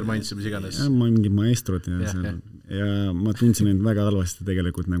mastermind, see mis iganes. Ja, mingi maestrod ja ma tundsin end väga halvasti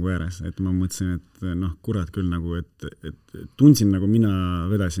tegelikult nagu ääres, et ma mõtlesin, et kurat küll nagu, et tundsin nagu mina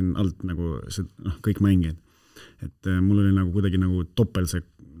vedasin alt nagu kõik mängijad. Et mul oli nagu kuidagi nagu toppel see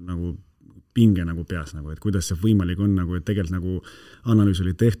nagu pinge nagu peas, nagu, et kuidas see võimalik on, nagu, et tegelikult nagu analüüs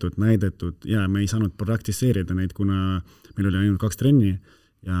oli tehtud, näidetud ja me ei saanud praktiseerida neid, kuna meil oli ainult 2 trenni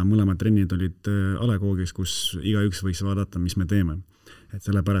ja mõlemad trennid olid alekoogis, kus igaüks võiks vaadata, mis me teeme. Et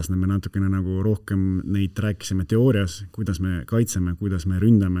sellepärast me natukene nagu rohkem neid rääkisime teoorias, kuidas me kaitseme, kuidas me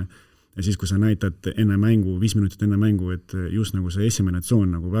ründame ja siis, kui sa näitad enne mängu, 5 minutit enne mängu, et just nagu see esimene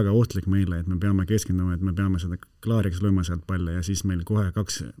tsoon nagu väga ohtlik meile, et me peame keskenduma, et me peame seda klaariks lööma sealt palle ja siis meil kohe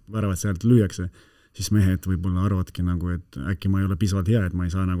 2 väravat sealt lüüakse, siis mehed võib-olla arvadki nagu, et äkki ma ei ole piisavalt hea, et ma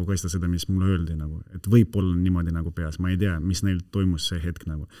ei saa nagu kaitsta seda, mis mulle öeldi nagu, et võib olla niimoodi nagu peas, ma ei tea, mis neil toimus see hetk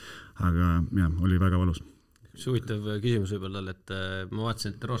nagu, aga jah, oli väga valus. üks huvitav küsimus võib-olla, et ma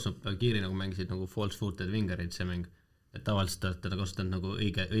vaatasin, et Roosnop ja Kiiri nagu mängisid nagu false-footed wingerid see mäng, et tavaliselt olete ta kasutanud nagu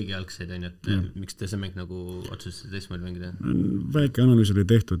õigejalgseid, et miks te see mäng nagu otsustasite teistmoodi mängida? Väike analüüs oli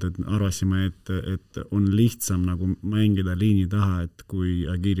tehtud, et arvasime, et on lihtsam nagu mängida liini taha, et kui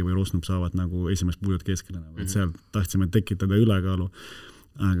Kiiri või Roosnop saavad nagu esimest puudut keskele, et seal tahtsime tekitada ülekaalu,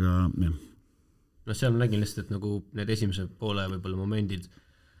 aga jah. No seal ma nägin lihtsalt, et nagu need esimese poole võib-olla momendid,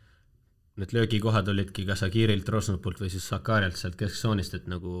 need löögikohad olidki kas Kiirilt, Rosnopult või siis Sakarialt sealt kesksoonist, et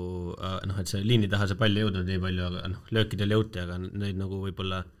nagu et see liini taha see pall ei jõudnud nii palju, aga löökidel jõuti, aga neid nagu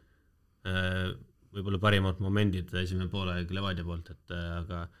võib-olla parimad momendid esimene poole Levadia poolt, et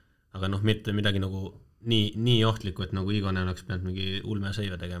aga mitte midagi nagu nii ohtlikku, et nagu Igonen oleks pidanud mingi ulme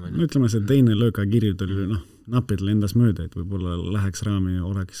sõive tegema. No ütleme, see teine löök Kiirilt oli napilt lendas mööda, et võib-olla läheks raami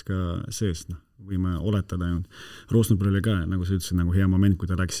oleks ka sees, võime oletada ainult. Roosnopil oli ka, nagu sa ütlesid, nagu hea moment, kui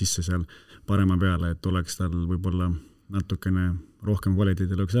ta läks sisse seal parema peale, et oleks tal võib-olla natukene rohkem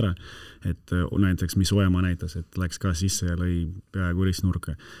kvaliteedi lõuks ära, et näiteks mis Oemaa näitas, et läks ka sisse ja lõi peaaegu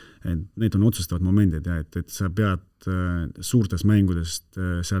ristnurka. Et need on otsustavad momendid ja et sa pead suurtest mängudest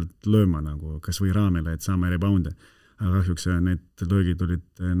sealt lööma nagu kas või raamile, et saame rebounde. Aga kahjuks need löögid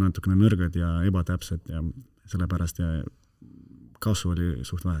olid natukene nõrgad ja ebatäpsed ja sellepärast ja kasvu oli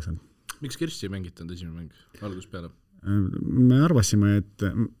suht vähe seal. Miks Kirsti ei mängitanud esimene mäng algus peale? Me arvasime, et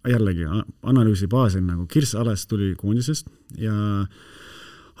jällegi analüüsi baasil nagu Kirst alles tuli koondisest ja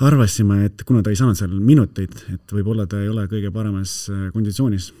arvasime, et kuna ta ei saanud seal minuteid, et võib-olla ta ei ole kõige paremas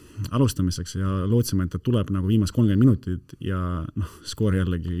konditsioonis alustamiseks ja lootsime, et ta tuleb nagu viimast 30 minutit ja skoor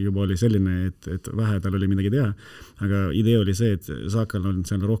jällegi juba oli selline, et vähe tal oli midagi teha, aga idee oli see, et Saakal on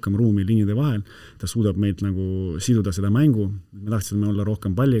seal rohkem ruumi liinide vahel, ta suudab meid nagu siduda seda mängu, me tahtsime olla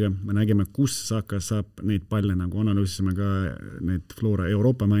rohkem palliga, me nägime, kus Saaka saab neid palle, nagu analüüsisime ka neid Flora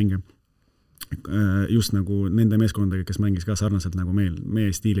Euroopa mänge, just nagu nende meeskondadega, kes mängis ka sarnaselt nagu meie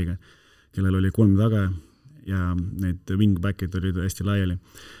stiiliga, kellel oli 3 taga ja need wingbackid olid hästi laiali.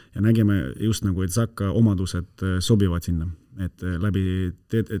 Ja nägime just nagu, et Saka omadused sobivad sinna, et läbi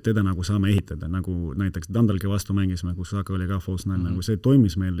teda nagu saame ehitada, nagu näiteks Dandalgi vastu mängisime, kus Saka oli ka false nine, nagu see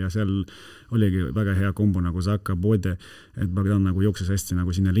toimis meil ja seal oligi väga hea kombo nagu Saka, Bode, et Bogdan nagu jookses hästi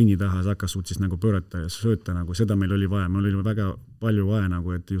nagu sinna liini taha, Saka suutis nagu pöörata ja sööta, nagu seda meil oli vaja, meil oli väga palju vaja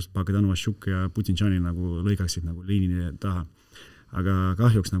nagu, et just Bogdan Vašuk ja Putinšani nagu lõikaksid nagu liini taha. Aga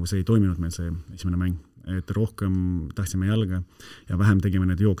kahjuks nagu see ei toiminud meil see esimene mäng, et rohkem tahtsime jalga ja vähem tegime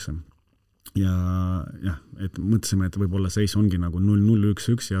need jookse. Ja et mõtlesime, et võib-olla seis ongi nagu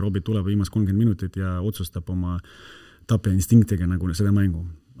 0-0-1-1 ja Robbie tuleb viimast 30 minutit ja otsustab oma tapja instinktiga nagu seda mängu.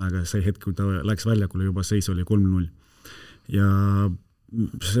 Aga see hetk, kui ta läks väljakule, juba seis oli 3-0. Ja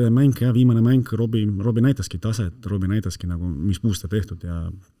see mäng ja viimane mäng, Robbie näitaski taset, Robbie näitaski nagu, mis puust ta tehtud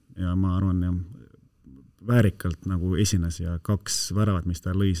ja ma arvan, ja väärikalt nagu esines ja 2 väravat, mis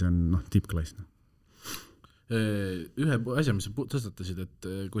ta lõi, see on tippklass. Ühe asja, mis sa tõstatasid, et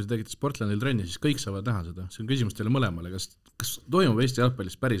kui sa tegite Sportlandil trenni, siis kõik saavad näha seda. See on küsimus teile mõlemale. Kas toimub Eesti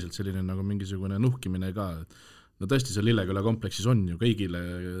jalgpallis päriselt selline nagu mingisugune nuhkimine ka? No tõesti, see Lilleküla kompleksis on ju kõigile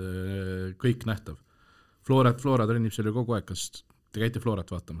kõik nähtav. Flora trennib seal ju kogu aeg. Kas te käite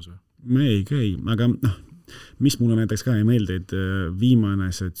Florat vaatamas või? Me ei käi, aga mis mulle näiteks ka ei meeldi, et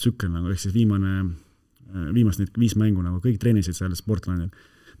viimane see tsükkel, nagu, ehk siis viimast need 5 mängu, nagu kõik treenisid seal Sportlandil.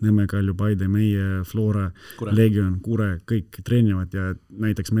 Nõmme, Kalju, Paide, meie, Flora, Kure. Legion, Kure, kõik treenivad ja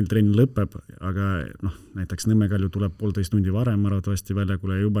näiteks meil trenn lõpeb, aga näiteks Nõmme, Kalju tuleb 1,5 tundi varem arvatavasti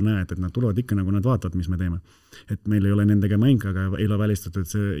väljakule ja juba näed, et nad tulevad ikka nagu nad vaatavad, mis me teeme. Et meil ei ole nendega mäng, aga ei ole välistatud,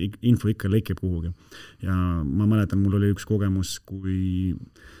 et see info ikka lekib kuhugi. Ja ma mäletan, mul oli üks kogemus, kui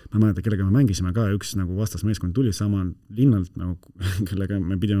ma mäletan, kellega me mängisime ka, üks nagu vastasmeeskond tuli sama linnalt, nagu, kellega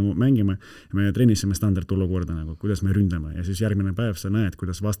me pidime mängima ja me trennisime standardolukorda, nagu, kuidas me ründame ja siis järgmine päev sa näed,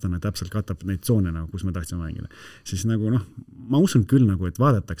 kuidas vastane täpselt katab neid tsoone, nagu, kus me tahtsime mängida. Siis nagu, ma usun küll, nagu, et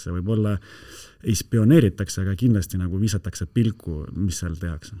vaadatakse, võib-olla ei spioneeritakse, aga kindlasti nagu visatakse pilku, mis seal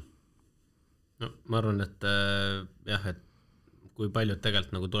tehakse. No, ma arvan, et et kui paljud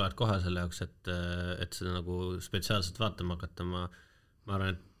tegelikult nagu tulevad kohe selle jaoks, et seda nagu spetsiaalselt vaatama hakata, ma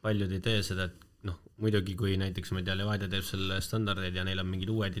arvan, et paljud ei tee seda, et muidugi kui näiteks, ma ei tea, Levadia teeb selle standardeid ja neil on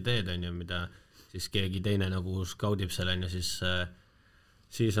mingid uued ideed, on ju, mida siis keegi teine nagu skaudib selle, on ju,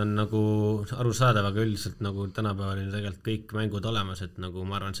 siis on nagu arusaadav, aga üldiselt nagu tänapäeval on tegelikult kõik mängud olemas, et nagu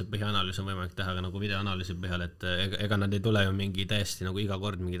ma arvan, see põhjaanalüüs on võimalik teha ka nagu videoanalüüsi põhjal, et ega nad ei tule ju mingi täiesti nagu iga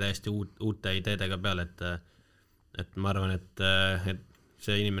kord mingi täiesti uute ideedega peale, et ma arvan, et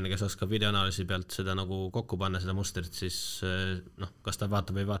see inimene, kes oskab videoanalüüsi pealt seda nagu kokku panna, seda mustrit, siis kas ta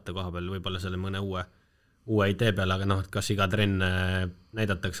vaatab või ei vaata koha peal, võib-olla selle mõne uue idee peale, aga noh, et kas iga trenn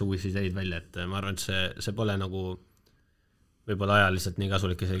näidatakse uusi ideid välja, et ma arvan, et see pole nagu võib-olla ajaliselt nii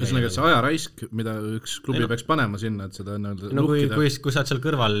kasulik isegi. Ühesõnaga, see ajaraisk, mida üks klubi peaks panema sinna, et seda luhkida. Kui sa seal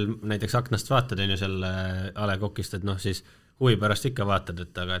kõrval näiteks aknast vaatad, on ju seal A. Le Coq'ist, et noh, siis huvi pärast ikka vaatad,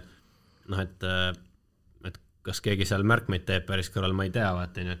 et aga noh, et kas keegi seal märkmeid teeb päris kõrval, ma ei tea,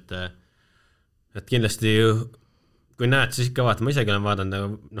 vaatan, et kindlasti kui näed, siis ikka vaata, ma isegi olen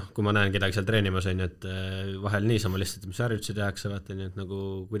vaadanud, noh, kui ma näen kedagi seal treenimas, on ju, et vahel niisama lihtsalt, mis harjutusi tehakse, vaatan, et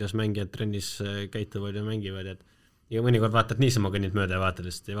nagu kuidas mängijad trennis käituvad ja mängivad, et ja mõnikord vaatad niisama kõnnid mööda ja vaatad,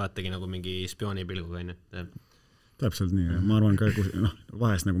 sest ei vaatagi nagu mingi spiooni pilguga, on ju. Täpselt nii, ma arvan ka, noh,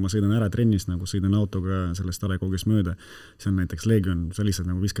 vahest nagu ma sõidan ära trennis, nagu sõidan autoga sellest A. Le Coq'ist mööda, see on näiteks Legion, sa lihtsalt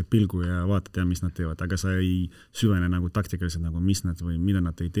nagu viskad pilgu ja vaatad ja mis nad teevad, aga sa ei süvene nagu taktikaliselt, nagu mis nad või mida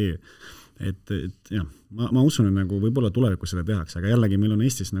nad ei tee. Et jah, ma usun, et nagu võib-olla tulevikus seda tehakse, aga jällegi meil on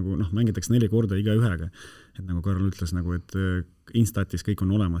Eestis nagu, noh, mängitakse 4 korda iga ühega, et nagu Karl ütles nagu, et Instatis kõik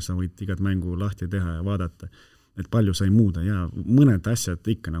on olemas, sa võid igat mängu lahti teha ja vaadata, et palju sai muuda ja mõned asjad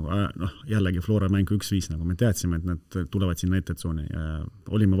ikka nagu, noh, jällegi Flora mängu 1-5, nagu me teadsime, et nad tulevad sinna ettetsooni ja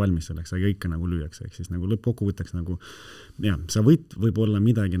olime valmis selleks, aga ikka nagu lüüakse, ehk siis nagu lõppkokkuvõtteks nagu, jah, sa võid võib-olla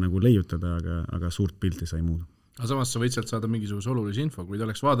midagi nagu leiutada, aga suurt pilti sai muuda. Aga samas sa võid sealt saada mingisuguse olulise info, kui te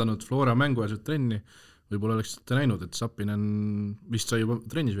oleks vaadanud Flora mänguajaselt trenni, võib-olla oleksite näinud, et Sapinen vist sai juba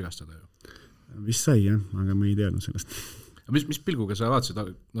trennis vigastada ju. Vist sai, jah, aga me ei teadnud sellest. Mis pilguga sa vaatasid,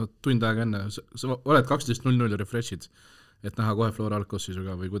 no tund aega enne, sa oled 12.00 refreshid, et näha kohe Flora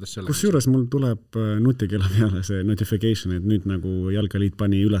algkossisuga või kuidas selle? Kusjuures mul tuleb nutikella peale see notification, et nüüd nagu Jalkaliit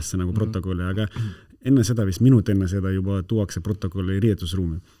pani üles nagu protokolli, aga enne seda, vist minut enne seda juba tuuakse protokolli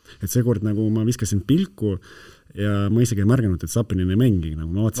riietusruumi. Et seekord nagu ma viskasin pilku ja ma isegi ei märganud, et Sapinin ei mängi. Nagu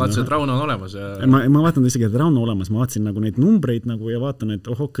ma vaatasin, et Rauno on olemas. Ja... Ma vaatan isegi, et Rauno olemas, ma vaatasin nagu neid numbreid nagu ja vaatan, et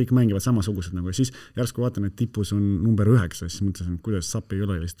kõik mängivad samasugused nagu ja siis järsku vaatan, et tipus on number 9, siis mõtlesin, et kuidas Sapi ei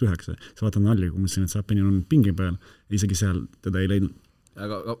ole vist 9. Siis vaatan alli, kui mõtlesin, et Sapinin on pingi peal, isegi seal teda ei leidnud.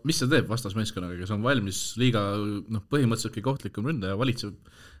 Aga mis see teeb vastasmeeskonnaga, kes on valmis liiga põhimõtteliselt kõige ohtlikum ründaja, valitseb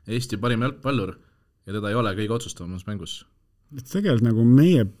Eesti parim jalgpallur ja teda ei ole kõige otsustavamas mängus? Tegelikult nagu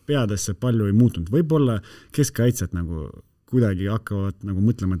meie peadesse palju ei muutunud. Võib-olla keskkaitsjad nagu kuidagi hakkavad nagu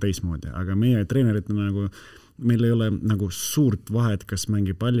mõtlema teismoodi, aga meie treenerid nagu, meil ei ole nagu suurt vahet, kas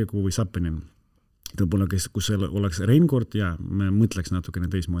mängi Palliku või Sapinin. Võib-olla, kus oleks Reinkord ja me mõtleks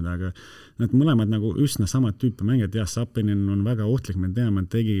natukene teismoodi, aga need mõlemad nagu üsna samad tüüpi mängijad, ja Sapinin on väga ohtlik, me teame,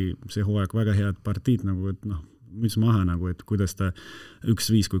 tegi see hooaeg väga head partiid, nagu et noh, müts maha nagu, et kuidas ta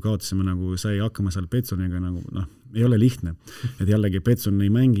 1-5, kui kaotasime, nagu sai hakkama seal Petsoniga, nagu noh, ei ole lihtne. Et jällegi Petson ei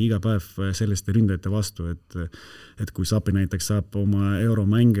mängi iga päev selliste ründajate vastu, et kui Sapi näiteks saab oma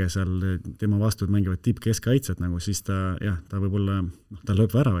euromänge seal, tema vastu mängivad tippkeskkaitsjad, nagu siis ta võib-olla, ta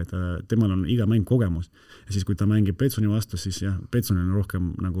lööb väravaid, temal on iga mäng kogemus. Ja siis, kui ta mängib Petsoni vastu, siis jah, Petson on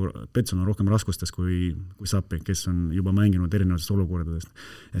rohkem raskustes kui Sapi, kes on juba mänginud erinevatest olukordadest.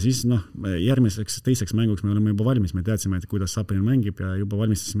 Ja siis noh, järgmiseks teiseks mänguks me oleme juba valmis, me teadsime, et kuidas Sapin mängib ja juba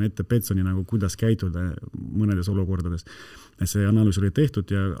valmistasime ette Petsoni nagu kuidas käituda mõnedes olukordades. Et see analüüs oli tehtud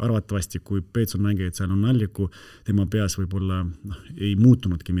ja arvatavasti, kui Petson mängib, et seal on Alliku, tema peas võib-olla ei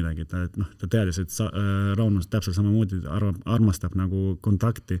muutunudki midagi. Ta teadis, et Rauno täpselt samamoodi armastab nagu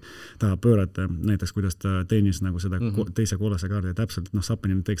kontakti, ta pöörata näiteks, kuidas ta teenis nagu seda teise kollase kaardi ja täpselt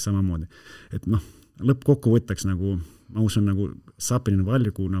Sapinin teeks samamoodi. Et lõppkokkuvõtteks nagu, ma usun, nagu Sapinin või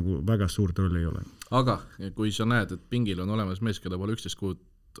Alliku nagu väga suurt rolli ei ole. Aga kui sa näed, et pingil on olemas mees, keda pole 11 kuud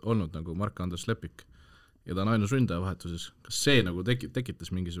olnud nagu Mark-Andres Lepik ja ta on ainus ründaja vahetuses, kas see nagu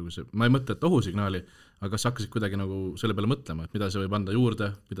tekitas mingisuguse, ma ei mõtle, et ohusignaali, aga kas hakkasid kuidagi nagu selle peale mõtlema, et mida see võib anda juurde,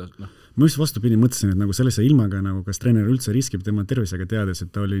 Ma just vastupidi mõtlesin, et nagu sellise ilmaga, nagu kas treener üldse riskib tema tervisega teades,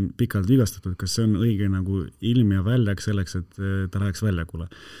 et ta oli pikalt vigastatud, kas see on õige nagu ilm ja väljak selleks, et ta läheks väljakule.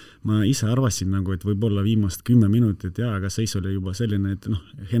 Ma ise arvasin nagu, et võib-olla viimast 10 minutit aga seis oli juba selline, et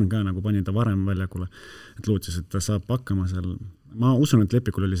Hen ka nagu pani ta varem väljakule, et lootis, et ta saab hakkama seal. Ma usun, et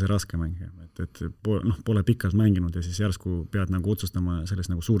Lepikul oli see raske mäng, et pole pikalt mänginud ja siis järsku pead nagu otsustama sellest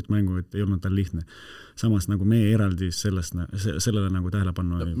nagu suurt mängu, et ei olnud tal lihtne. Samas nagu meie eraldi sellele nagu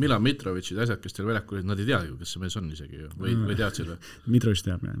tähelepanu oli. Milan Mitrovitšid, asjad, kes teil väljakul, nad ei tea ju, kes see mees on isegi ju, või teadsid või? Mitrovitš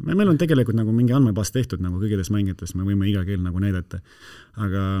teab, jah. Meil on tegelikult nagu mingi andmebaas tehtud nagu kõikides mängijates, me võime iga keel nagu näidata.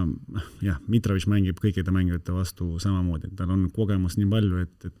 Aga jah, Mitrovitš mängib kõikide mängijate vastu samamoodi, tal on kogemus nii palju,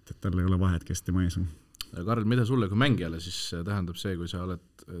 et tal ei ole vahet, kes tema ees on. Karl, mida sulle kui mängijale siis tähendab see, kui sa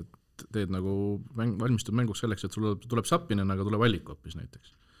teed nagu valmistud mänguks selleks, et sul tuleb Sapinen, aga tuleb Alliku hoopis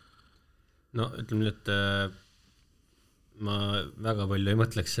näiteks? No ütleme nüüd, et ma väga palju ei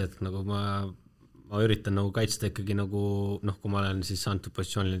mõtleks, et nagu ma üritan nagu kaitsta ikkagi nagu, kui ma olen siis saanud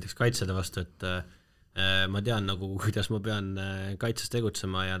positsioonil näiteks kaitseda vastu, et ma tean nagu, kuidas ma pean kaitses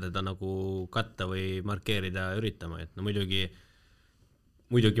tegutsema ja teda nagu katta või markeerida üritama, et no muidugi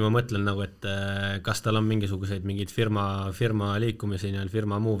ma mõtlen nagu, et kas tal on mingeid firma liikumisi,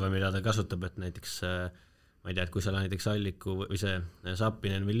 firma move, mida ta kasutab, et näiteks ma ei tea, et kui seal on näiteks Alliku või see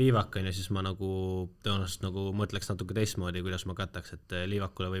Sapinen või Liivak, ja siis ma nagu tõenäoliselt nagu mõtleks natuke teistmoodi, kuidas ma kataks, et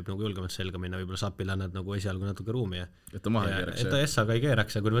Liivakule võib nagu julgemalt selga minna, võib-olla Sapile annad nagu esialgu natuke ruumi et ta maha ei keeraks. Et ta Essaga ei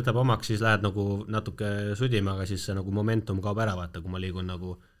keeraks ja kui võtab omaks, siis lähed nagu natuke sudima, aga siis see nagu momentum kaob ära, vaata, kui ma liigun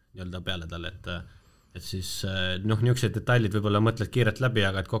nagu nii-öelda peale talle, et siis niisugused detailid võib-olla mõtled kiirelt läbi,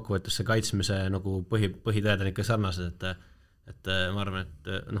 aga et kokkuvõttes see kaitsmise nagu põhitõed on ikka sarnased, et ma arvan,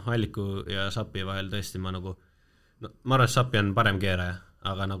 et Alliku ja Sapi vahel tõesti ma arvan, et Sapi on parem keeraja,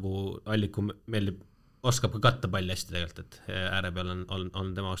 aga nagu Alliku oskab ka katta palli hästi tegelikult, et ääre peal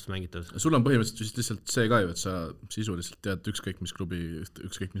on tema vastu mängitud. Sul on põhimõtteliselt lihtsalt see ka ju, et sa sisuliselt tead ükskõik mis klubi,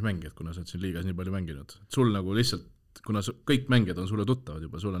 ükskõik mis mängijad, kuna sa oled siin liigas nii palju mänginud. Sul nagu lihtsalt, kuna kõik mängijad on sulle tuttavad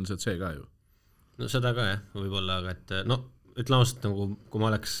juba, sul on lihtsalt see ka ju. No seda ka jah, võib-olla, aga et ütle ausalt, nagu kui ma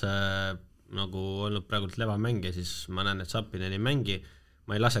oleks nagu olnud praegult levamängija, siis ma näen, et Sapinen ei mängi,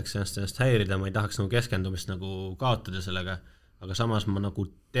 ma ei laseks ennast häirida, ma ei tahaks nagu keskendumist nagu kaotada sellega, aga samas ma nagu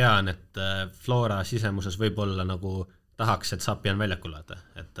tean, et Flora sisemuses võib-olla nagu tahaks, et Sapi on väljakul vaata,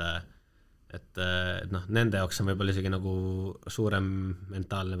 et nende jaoks on võib-olla isegi nagu suurem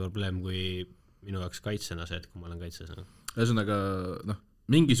mentaalne probleem kui minu jaoks kaitsena see, et kui ma olen kaitses. Ühesõnaga,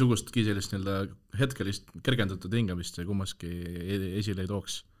 mingisugustki sellist hetkelist kergendatud hingamist ja kummaski esile ei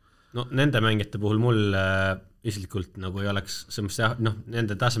tooks. No nende mängijate puhul mul isiklikult nagu ei oleks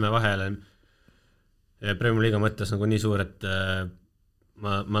nende taseme vahel Premier Liiga mõttes nagu nii suur, et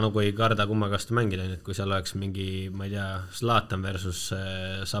ma nagu ei karda kummaga vastu mängida, et kui seal oleks mingi, ma ei tea, Zlatan versus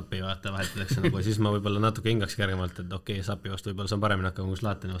Sapi vaata vahetuleks nagu, siis ma võib-olla natuke hingaks kergemalt, et okei, Sapi vastu võib-olla saan paremini hakkama kui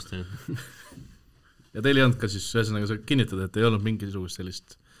Zlatani vastu. Ja teil ei olnud ka siis, ühesõnaga sa kinnitad, et ei olnud mingisugust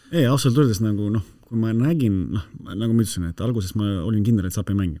sellist? Ei, ausalt öeldes nagu, kui ma nägin, nagu ma ütlesin, et alguses ma olin kindel, et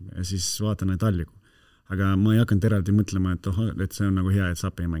Sapi mängib ja siis vaatan neid Alliku. Aga ma ei hakanud eraldi mõtlema, et see on nagu hea, et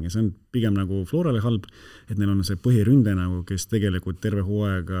Sapi ei mängi. See on pigem nagu Florale halb, et neil on see põhiründe nagu, kes tegelikult terve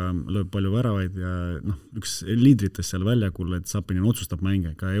hooaega lööb palju väravaid ja üks liidritest seal väljakul, et Sapinen otsustab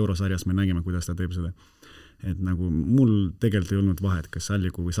mänge. Ka eurosarjas me nägime, kuidas ta teeb seda. Et nagu mul tegelikult ei olnud vahet, kas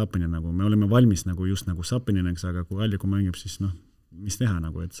Alliku või Sapinen nagu, me oleme valmis nagu just nagu Sapinineks, aga kui Alliku mängib, siis mis teha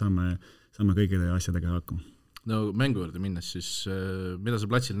nagu, et saame kõigile asjadega hakkama. No mängu juurde minnes siis, mida sa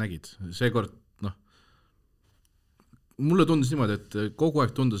platsil nägid? Seekord, mulle tundus niimoodi, et kogu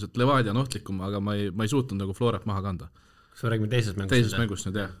aeg tundus, et Levadia on ohtlikum, aga ma ei suutnud nagu Florat maha kanda. Kas me räägime teisest mängust? Teisest mängust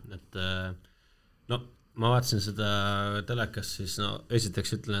nüüd, jah. Et ma vaatasin seda telekas, siis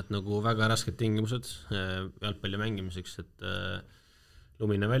esiteks ütlen, et nagu väga rasked tingimused jalgpalli mängimiseks, et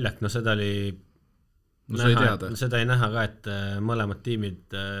lumine väljak, seda oli seda ei näha ka, et mõlemad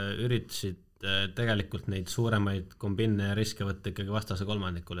tiimid üritasid tegelikult neid suuremaid kombinne ja riske võtta ikkagi vastase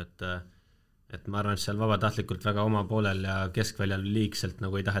kolmandikul, et ma arvan, et seal vabatahtlikult väga oma poolel ja keskväljal liigselt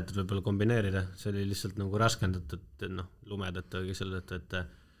nagu ei tahetud võib-olla kombineerida, see oli lihtsalt nagu raskendatud lumedõttu või selle tõttu,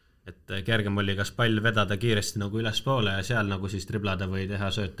 et kergem oli kas pall vedada kiiresti nagu üles poole ja seal nagu siis triblada või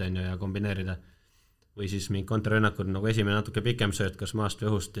teha sööte ja kombineerida. Või siis mingi kontrarünnakud nagu esimene natuke pikem sööt, kas maast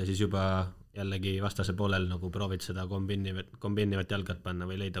või õhust ja siis juba jällegi vastase poolel nagu proovid seda kombinivat jalgat panna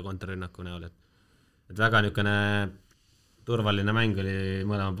või leida kontrarünnaku näol. Et väga niisugune turvaline mäng oli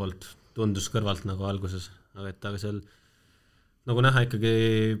mõlema poolt, tundus kõrvalt nagu alguses, aga seal nagu näha ikkagi,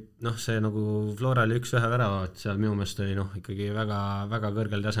 see nagu Flora oli 1-1 värava, et seal minu meelest oli ikkagi väga, väga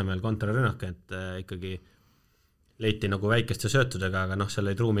kõrgel tasemel kontrarünnak, et ikkagi leiti nagu väikeste söötudega, aga seal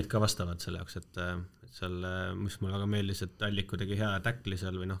olid ruumid ka vastavad selle jaoks, et seal, mis mulle väga meeldis, et Alliku tegi hea täkli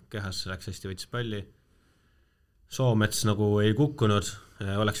seal või kehas läks hästi, võttis palli. Soomets nagu ei kukkunud,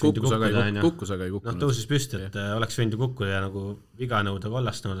 oleks võinud kukkus, aga ei kukkunud. Tõusis püsti, et oleks võinud kukkuda ja nagu viga nõuda,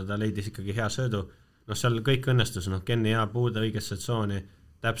 kollast nõuda, ta leidis ikkagi hea söödu. Seal kõik õnnestus, Kenny hea puude õigesse tsooni,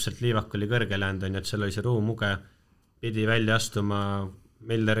 täpselt Liivak oli kõrgel jäänud, et seal oli see ruum uge, pidi välja astuma,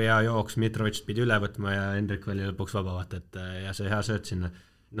 Miller hea jooks, Mitrovic pidi üle võtma ja Hendrik oli lõpuks vabavad, ja see hea sööt sinna.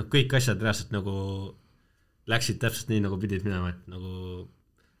 Kõik asjad reaalselt nagu läksid täpselt nii, nagu pidid minema, et nagu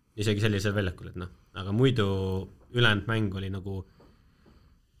isegi sellisel väljakul, aga muidu ülejäänud mäng oli nagu,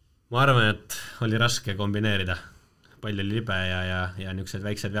 ma arvan, et oli raske kombineerida. Pall oli libe ja niisugused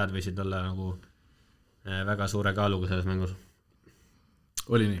väiksed vead võisid olla nagu väga suure kaaluga selles mängus.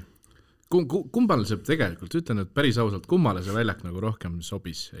 Oli nii. Kumbale see tegelikult, ütlen nüüd päris ausalt, kummale see väljak nagu rohkem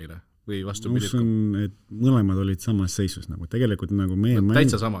sobis eile või vastu pidid? Ma usun, et mõlemad olid samas seisus, nagu tegelikult nagu meie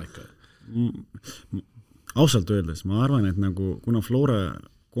täitsa sama ikka. Ausalt öeldes, ma arvan, et nagu kuna Flora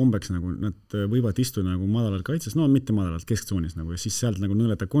kombeks nagu, nad võivad istuda nagu madalalt kaitses, no mitte madalalt, kesktsoonis nagu, ja siis sealt nagu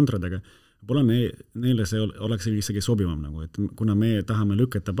nõeleta kontradega, pole neile see oleks isegi sobivam nagu, et kuna me tahame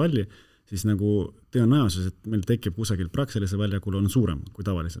lükata palli, siis nagu tõenäosus, et meil tekib kusagil praktilise väljakul on suurem kui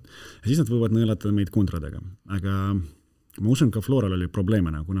tavaliselt. Ja siis nad võivad nõelatada meid kontradega. Aga ma usun, ka Floral oli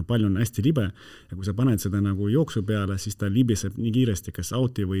probleeme, kuna pall on hästi libe ja kui sa paned seda nagu jooksu peale, siis ta libiseb nii kiiresti, kas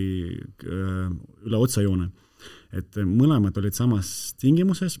outi või üle otsajoone. Et mõlemad olid samas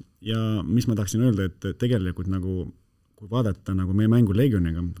tingimuses ja mis ma tahtsin öelda, et tegelikult nagu kui vaadata nagu meie mängu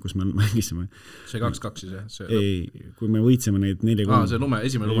Legioniga, kus me mängisime. See 2-2 siis, jah? Ei, kui me võitsime neid 4-3. See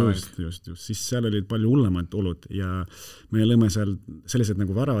esimene lume mäng. Just. Siis seal olid palju hullemad olud ja me lõime seal sellised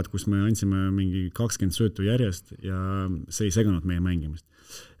nagu väravad, kus me andsime mingi 20 söötu järjest ja see ei seganud meie mängimist.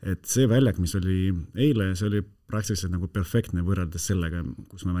 Et see väljak, mis oli eile, see oli praktiliselt nagu perfektne võrreldes sellega,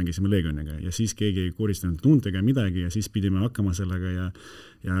 kus me mängisime Legioniga ja siis keegi ei koristanud tuntega midagi ja siis pidime hakkama sellega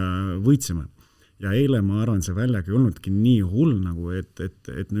ja võitsime. Ja eile ma arvan, see väljak ei olnudki nii hull, nagu,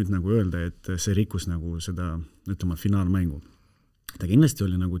 et nüüd nagu öelda, et see rikkus nagu seda, ütlema, finaalmängu. Ta kindlasti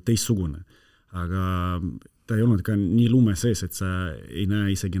oli nagu teistsugune, aga ta ei olnud ka nii lume sees, et sa ei näe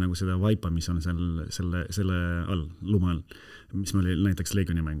isegi nagu seda vaipa, mis on selle all, lume all, mis me oli näiteks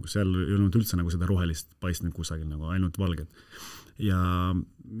Legioni mängu. Seal ei olnud üldse nagu seda rohelist paistnud kusagil, nagu ainult valged. Ja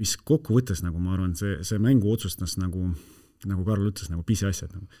mis kokkuvõttes, nagu ma arvan, see mängu otsustas nagu Karl ütles, nagu pisiasjad.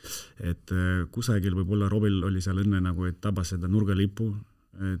 Nagu. Et kusagil võib-olla Robil oli seal õnne, nagu, et tabas seda nurgalippu,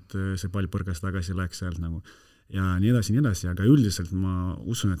 et see pall põrgas tagasi, läks sealt nagu. Ja nii edasi, aga üldiselt ma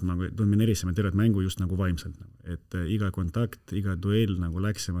usun, et me domineerisime tervet mängu just nagu vaimselt. Nagu. Et iga kontakt, iga duell nagu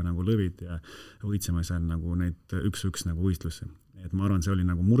läksime nagu lõvid ja võitsime seal nagu neid 1-1 nagu võistlusse. Et ma arvan, see oli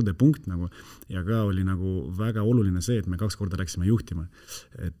nagu murdepunkt nagu, ja ka oli nagu väga oluline see, et me 2 korda läksime juhtima.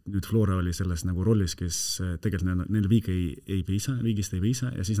 Et nüüd Flora oli selles nagu rollis, kes tegelikult neil viigist ei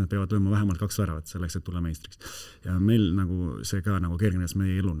piisa ja siis nad peavad lööma vähemalt 2 väravat selleks, et tulla meistriks. Ja meil nagu see ka nagu kergenes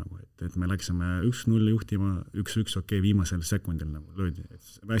meie elu nagu, et me läksime 1-0 juhtima, 1-1 viimasel sekundil nagu löödi.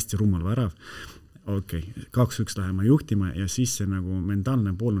 Hästi rummal värav. 2-1 läheme juhtima ja siis see nagu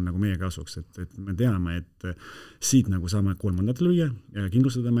mentaalne pool on nagu meie kasuks, et me teame, et siit nagu saame 3. lüüa ja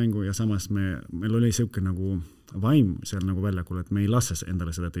kindlustada mängu ja samas meil oli selline nagu vaim seal nagu väljakul, et me ei lase endale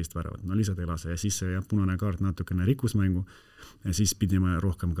seda teist väravat, no lihtsalt ei lase ja siis see punane kaart natukene rikkus mängu ja siis pidime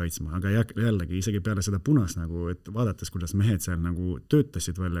rohkem kaitsma, aga jällegi isegi peale seda punas nagu, et vaadates, kuidas mehed seal nagu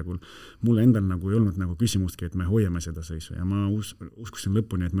töötasid väljakul, mulle endal nagu ei olnud nagu küsimustki, et me hoiame seda seisu ja ma uskusin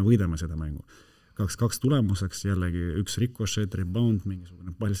lõpuni, et me võidame seda mängu. 2-2 tulemuseks, jällegi 1 ricochet, rebound,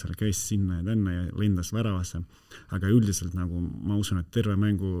 mingisugune pall seal käis sinna ja tänne ja lendas väravasse. Aga üldiselt nagu ma usun, et terve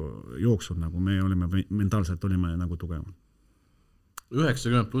mängu jooksul nagu me olime mentaalselt nagu tugevam.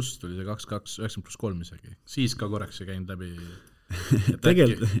 90 pluss tuli see 2-2, 90 pluss 3 isegi. Siis ka korraks see käinud läbi.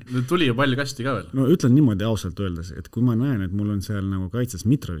 Nüüd tuli ju palju kasti ka veel. No ütlen niimoodi ausalt öeldes, et kui ma näen, et mul on seal nagu kaitses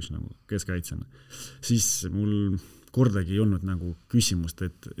Mitrovic nagu keskkaitsena, siis mul kordagi ei olnud nagu küsimust,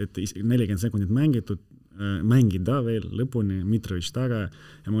 et 40 sekundit mängida veel lõpuni Mitrovic taga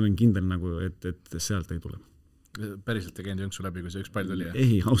ja ma olen kindel nagu, et sealt ei tule. Päriselt ei käinud jõnksu läbi, kui see 1 pall oli?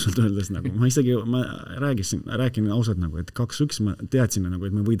 Ei, ausalt öeldes nagu, ma räägin ausalt nagu, et 2-1 ma teadsin nagu,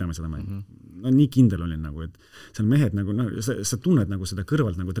 et me võidame seda mängu. No nii kindel olin nagu, et seal mehed nagu, no, sa tunned nagu seda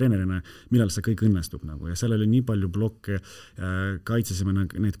kõrvalt nagu treenerina, millal see kõik õnnestub nagu ja seal oli nii palju blokke, kaitsesime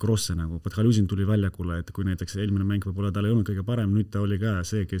neid krosse nagu, Podhalusin tuli väljakule, et kui näiteks eelmine mäng võib-olla tal ei olnud kõige parem, nüüd ta oli ka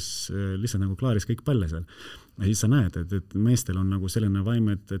see, kes lihtsalt nagu klaaris kõik palle seal. Ja siis sa näed, et meestel on nagu selline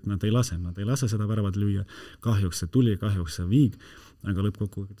vaim, et nad ei lase seda väravat lüüa, kahjuks see tuli, kahjuks see viig, aga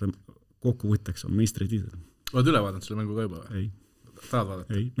lõppkokkuvõtteks on meistritiitel. Oled üle vaadanud selle mängu ka juba? Ei. Tahad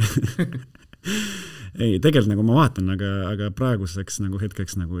vaadata? Ei. Ei, tegelikult nagu ma vaatan, aga praeguseks nagu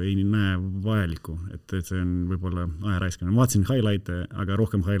hetkeks nagu ei näe vajalikku, et see on võib-olla ajaraiskane. Ma vaatasin highlight'e, aga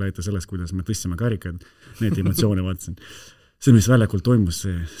rohkem highlight'e sellest, kuidas me tõstsime karikad, need emotsioone vaatasin. See, mis väljakul toimus,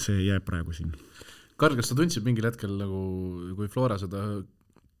 see jääb praegu siin. Karl, kas sa tundsid mingil hetkel nagu, kui Flora seda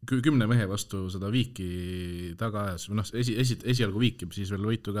 10 mehe vastu seda viiki taga ajas, või esialgu viiki, siis veel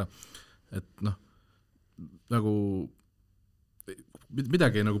võitu ka, et nagu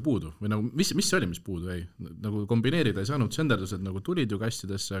midagi nagu puudu või nagu, mis see oli, mis puudu ei? Nagu kombineerida ei saanud, senderdused nagu tulid ju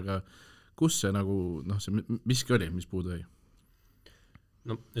kastidesse, aga kus see nagu, see miski oli, mis puudu ei?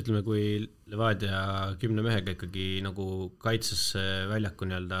 No ütleme, kui Levadia 10 mehega ikkagi nagu kaitses väljaku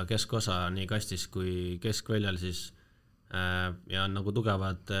nii-öelda keskosa nii kastis kui keskväljal, siis ja on nagu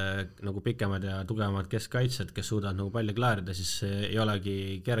tugevad, nagu pikemad ja tugevamad keskkaitsed, kes suudavad nagu palju klaarida, siis ei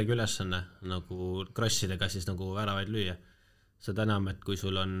olegi kerge ülesanne nagu krossidega siis nagu väravaid lüüa. Seda enam, et kui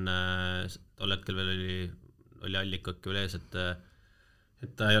sul on, tol hetkel veel oli Allikak veel ees,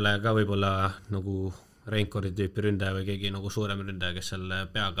 et ta ei ole ka võib-olla nagu Reinkordi tüüpi ründaja või keegi nagu suurem ründaja, kes seal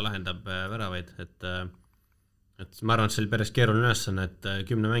peaga lahendab väravaid, et ma arvan, et see oli päris keeruline ülesanne, et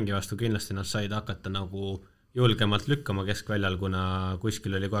 10 mängi vastu kindlasti nad said hakata nagu julgemalt lükkama keskväljal, kuna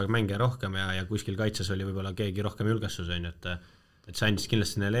kuskil oli kogu aeg mänge rohkem ja kuskil kaitses oli võib-olla keegi rohkem julgestus, et see andis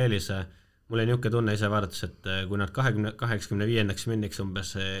kindlasti neile eelise. Mul oli niisugune tunne ise vaadates, et kui nad 85. minniks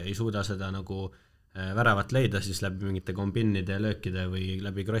umbes ei suuda seda nagu väravat leida, siis läbi mingite kombinnide ja löökide või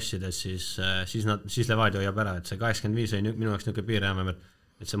läbi krosside, siis Levadia hoiab ära, et see 85 oli minu jaoks niisugune piirjääme,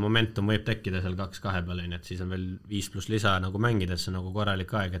 et see momentum võib tekkida seal 2-2 peal, et siis on veel 5+ lisa nagu mängida, et see on nagu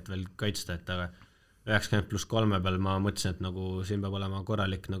korralik aeg, et veel kaitsta, et aga 90+3 peal ma mõtlesin, et nagu siin peab olema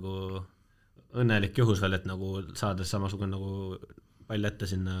korralik nagu õnnelik juhus veel, et nagu saades samasugune nagu pall ette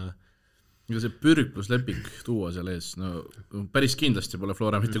sinna. Ja see pürg plus lepik tuua seal ees, no päris kindlasti pole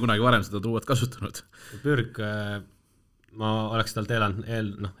Flora mitte kunagi varem seda tuuat kasutanud. Pürg, ma oleks talt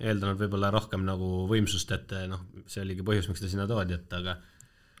eeldanud võib-olla rohkem nagu võimsust, et see oligi põhjus, miks ta sinna toodi, et aga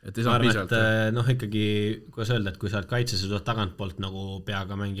et ei saa piisavalt. Ikkagi, kuidas öelda, et kui sa oled kaitses ja tagantpoolt nagu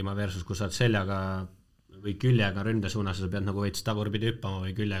peaga mängima versus, kui sa oled seljaga või küljega ründesuunas, sa pead nagu veits tagurpidi hüppama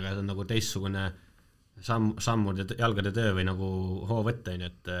või küljega, see on nagu teistsugune sammud ja jalgade töö või nagu hoo võtta,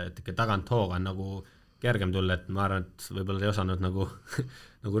 et ikka tagant hooga on nagu kergem tulla, et ma arvan, et võib-olla ei osanud nagu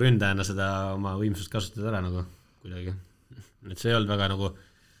ründajana seda oma võimsust kasutada ära nagu kuidagi. Et see ei olnud väga nagu,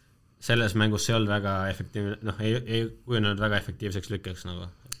 selles mängus see ei olnud väga efektiivne, ei kujunenud väga efektiivseks lükkeks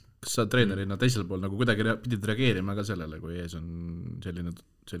nagu. Kas sa treenerina teisel pool nagu kuidagi pidid reageerima ka sellele, kui ees on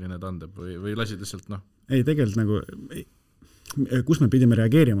selline tandem või lasid lihtsalt Ei, tegelikult nagu kus me pidime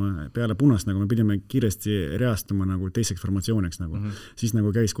reageerima peale punast, nagu me pidime kiiresti reastuma nagu teiseks formatsiooniks nagu. Siis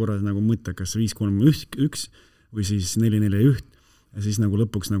nagu käis korras nagu mõte, kas 5-3-1 või siis 4-4-1 ja siis nagu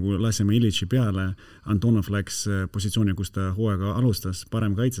lõpuks nagu lasime Ilitši peale, Antonov läks positsiooni, kus ta hooaega alustas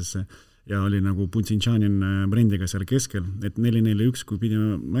parem kaitsesse ja oli nagu Puntsinčanin brendiga seal keskel, et 4-4-1 kui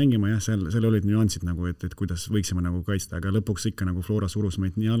pidime mängima, seal olid nüansid nagu, et kuidas võiksime nagu kaitsta, aga lõpuks ikka nagu Flora surus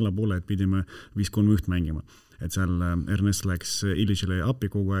meid nii alla poole, et pidime 5-3-1 mängima. Et seal Ernest läks Ilitšile appi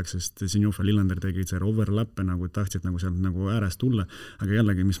kogu aeg, sest Sinjov ja Lillander tegid seal overlappe, nagu tahtsid nagu sealt nagu äärest tulla, aga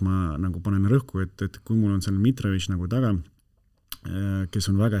jällegi, mis ma nagu panen rõhku, et kui mul on seal Mitrovic nagu taga, kes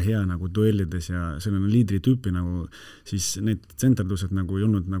on väga hea nagu duellides ja selline liidri tüüpi nagu, siis need tsenterdused nagu ei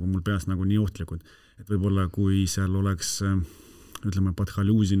olnud nagu mul peas nagu nii ohtlikud. Et võib-olla kui seal oleks, ütleme,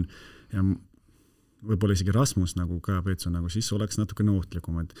 Podhaljuzin ja võib-olla isegi Rasmus nagu ka Peetson, nagu siis oleks natukene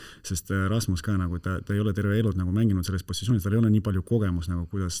ohtlikum, sest Rasmus ka nagu ta ei ole terve elud nagu mänginud selles positsioonis, tal ei ole nii palju kogemus nagu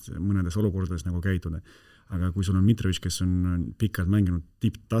kuidas mõnedes olukordades nagu käituda. Aga kui sul on Mitrovic, kes on pikalt mänginud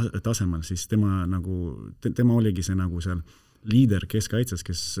tipptasemel, siis tema oligi see nagu seal liider keskkaitses,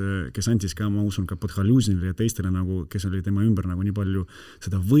 kes andis ka, ma usun, ka Podhaljuzinile ja teistele, nagu, kes oli tema ümber nagu nii palju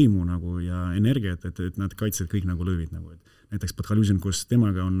seda võimu nagu ja energiat, et nad kaitsesid kõik nagu löövid. Nagu, näiteks Podhaljuzin, kus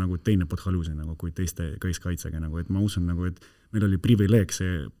temaga on nagu teine Podhaljuzin nagu, kui teiste keskkaitsega. Nagu, et ma usun, nagu, et meil oli privileeg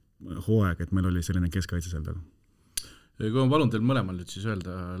see hooaeg, et meil oli selline keskkaitse seal taga. Kui ma palun teil mõlemal nüüd siis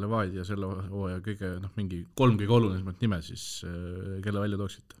öelda Levadia selle hooaja kõige, mingi 3 kõige olulisemat nime, siis kelle välja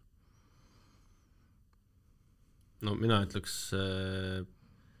tooksite? No mina ütleks,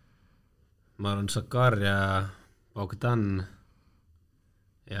 ma arvan Sakar ja Bogdan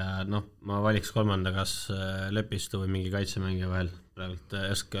ja ma valiks kolmanda kas Lepistu või mingi kaitsemängija vahel. Praegult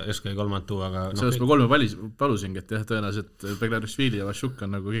Eska kolmand tuua, aga... Sellest ma 3 palusingi, et jah, tõenäoliselt Beglarishvili ja Vašuk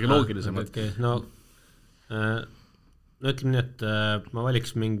on nagu kõige loogilisemad. Okay. No ütleme nii, et ma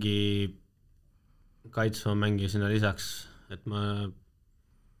valiks mingi kaitsva mängija sinna lisaks, et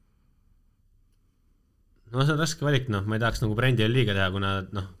see on raske valik, ma ei tahaks nagu brändile liiga teha, kuna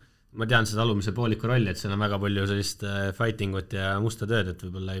ma tean seda alumise pooliku rolli, et seal on väga palju sellist fightingut ja musta tööd, et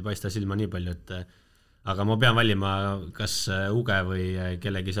võib-olla ei paista silma nii palju, aga ma pean valima kas Uge või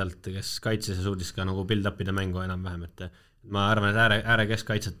kellegi sealt, kes kaitses ja suudis ka nagu build-upida mängu enam-vähem, et ma arvan, et ääre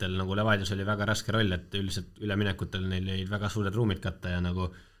keskkaitsetel nagu Levadias oli väga raske roll, et üldiselt üleminekutel neil olid väga suured ruumid katta ja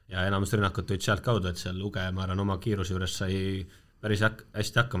enamus rünnakut tulid sealt kaudu, et seal Uge, ma arvan, oma kiiruse juures sai päris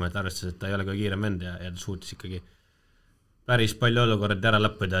hästi hakkama, et arvestas, et ta ei ole ka kiirem vend ja ta suutis ikkagi päris palju olukorrad ära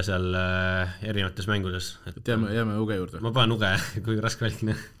lõppida seal erinevates mängudes. Jääme Uge juurde. Ma panen Uge, kui raske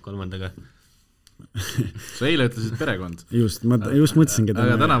valikne kolmandaga. Sa eile ütlesid perekond. Ma just mõtlesingi.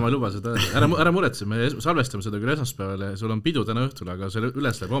 Aga täna ma ei luba seda. Ära muretse, me salvestame seda küll esmaspäeval ja sul on pidu täna õhtul, aga see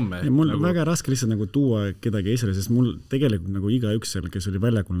üles läheb homme. Mul on väga raske lihtsalt nagu tuua kedagi esile, sest mul tegelikult nagu iga üks seal, kes oli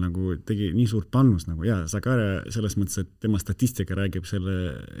väljakul, nagu tegi nii suurt pannus nagu, ja Sakar selles mõttes, et tema statistika räägib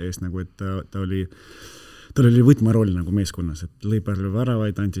selle eest nagu, et ta tal oli võtmeroll nagu meeskonnas, et lõi palju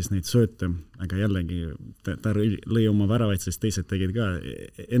väravaid, andis neid sööte, aga jällegi ta lõi oma väravaid, sest teised tegid ka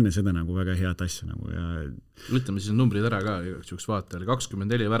enne seda nagu väga head asja nagu ja ütleme siis numbrid ära ka üks vaatajale,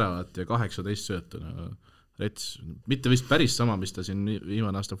 24 väravat ja 18 söötu, Rets, mitte vist päris sama, mis ta siin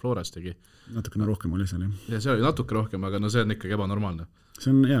viimane aasta Floras tegi. Natukene rohkem oli seal, jah. Ja see oli natuke rohkem, aga no see on ikkagi ebanormaalne.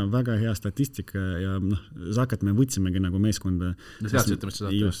 See on väga hea statistika ja Zakat me võtsimegi nagu meeskonda. Teadsite, mis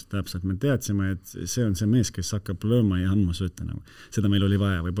seda just, täpselt, me teadsime, et see on see mees, kes hakkab lööma ja andma sööte. Nagu. Seda meil oli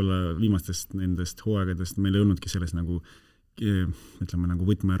vaja, võib-olla viimastest nendest hooaegadest meil ei olnudki selles nagu, ütleme, nagu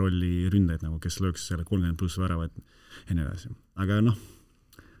võtmerolli ründaid, nagu, kes lööks selle 30+ väravat ja nii edasi. Aga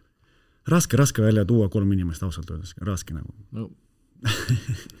raske välja tuua 3 inimest ausalt öeldes, raske nagu. No,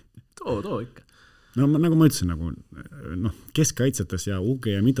 too ikka. No nagu ma ütlesin, nagu, keskkaitsetes ja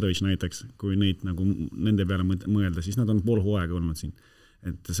Uge ja Mitrovic näiteks, kui neid nagu nende peale mõelda, siis nad on pool hooaega olnud siin.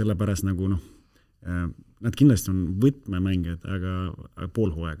 Et sellepärast nagu, nad kindlasti on võtmemängijad, aga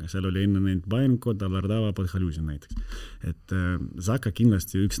pool hooaega. Seal oli enne neid Bajenko, Talardava, Podhalusin näiteks. Et Zaka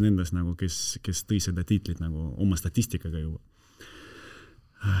kindlasti üks nendest, nagu, kes tõi seda tiitlit nagu, oma statistikaga juba.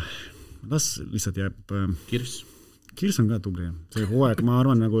 Las lihtsalt jääb... Kirs on ka tubli. See hooaeg, ma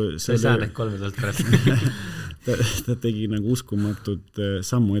arvan, nagu... See ei saa neid 3 tult pärast. ta tegi nagu uskumatud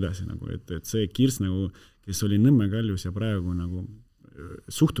sammu edasi, nagu, et see Kirs, nagu, kes oli Nõmme Kaljus ja praegu nagu,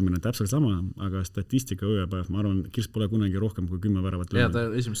 suhtumine täpselt sama, aga statistika ööpäev, ma arvan, Kirs pole kunagi rohkem kui 10 väravat löönud. Ja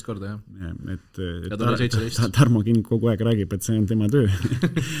ta esimest korda, jah. Ja ta oli 17. Tarmo King kogu aeg räägib, et see on tema töö.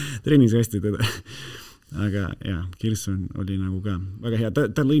 Treenis hästi teda. Aga jah, Kirson oli nagu ka väga hea,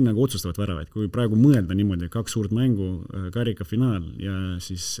 ta lõi nagu otsustavat väravaid, kui praegu mõelda niimoodi 2 suurt mängu, karika finaal ja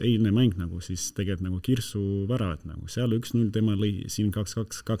siis eilne mäng nagu, siis tegelikult nagu Kirsu väravat nagu, seal 1-0 tema lõi, siin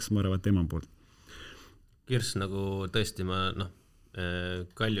 2-2 väravat tema poolt. Kirs nagu tõesti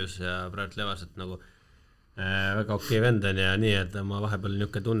Kaljus ja praegu Levas, et nagu väga okei vend on ja nii, et ma vahepeal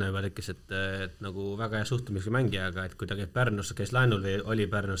niisugune tunne juba tekkis, et nagu väga hea suhtumisega mängija, aga et kui ta käis käis laenul või oli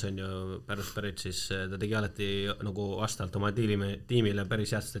Pärnus on ju Pärnus pärit, siis ta tegi alati nagu vastavalt oma tiimile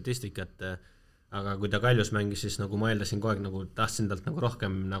päris head statistikat, aga kui ta Kaljus mängis, siis nagu ma eeldasin kogu aeg nagu tahtsin talt nagu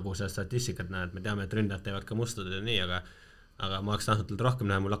rohkem nagu seda statistikat näha, et me teame, et ründajad teevad ka mustad ja nii, aga ma oleks tahtnud talt rohkem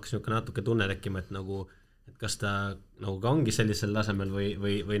näha, mul hakkas natuke tunne tekkima, et nagu et kas ta nagu ka ongi sellisel tasemel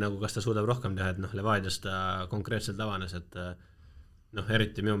või nagu kas ta suudab rohkem teha, et Levadias ta konkreetselt avanes, et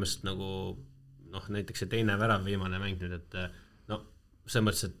eriti minu meelest nagu näiteks see teine värav viimane mäng nüüd, et selles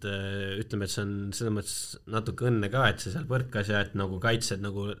mõttes, et ütleme, et see on selles mõttes natuke õnne ka, et see seal põrkas ja et nagu kaitsed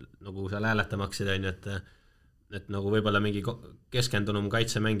nagu seal hääletamaks et nagu võib-olla mingi keskendunum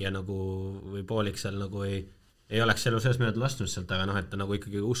kaitsemängija nagu või poolik seal nagu ei oleks elu sees mööda lastnud sealt, aga et ta nagu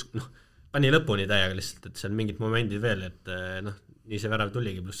ikkagi pani lõpuni täiega lihtsalt, et seal mingid momendid veel, et nii see värav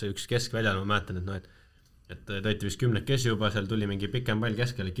tuligi, pluss see üks keskväljal, ma mäletan, et tõiti vist 10 juba, seal tuli mingi pikem pall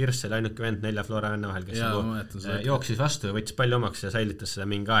keskele, Kirss oli ainuke vend 4 Flora vänna vahel, kes jooksis vastu ja võttis palli omaks ja säilitas seda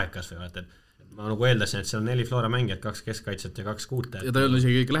mingi aekas või vaata, et ma nagu eeldasin, et seal on 4 Flora mängijad, 2 keskkaitset ja 2 kuute. Ja ta ei olnud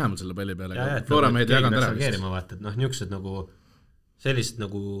isegi kõik lähemal selle palli peale, aga Flora meid ei jaganud ära vist. Vaata, et niisugused nagu sellised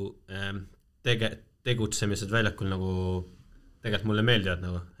nagu tegutsemised väljakul nagu tegelikult mulle meeldivad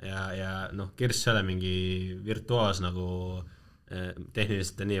nagu ja Kirss ei ole mingi virtuaas nagu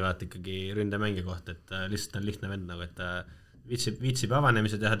tehniliselt ja nii vaata ikkagi ründemängija kohta, et lihtsalt on lihtne vend nagu, et ta viitsib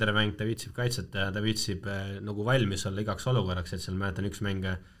avanemise teha terve mäng, ta viitsib kaitset teha, ta viitsib nagu valmis olla igaks olukorraks, et seal mäletan üks mäng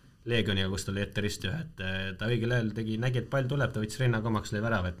Leegioniga, kus ta oli ette risti ühe, et ta õigel ajal nägi, et pall tuleb, ta võttis rinnaga omaks, lõi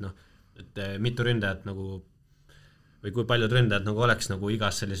värav, et mitu ründajat nagu või kui paljud ründajad nagu oleks nagu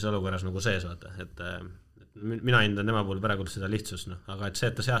igas sellises olukorras nagu sees vaata, et mina hindan tema puhul praegu seda lihtsust, aga et see,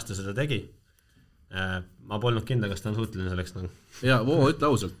 et ta see aasta seda tegi, ma polnud kindel, kas ta on suuteline selleks nagu. Ja ütle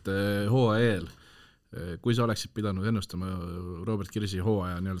ausalt, hooaja eel, kui sa oleksid pidanud ennustama Robert Kirsi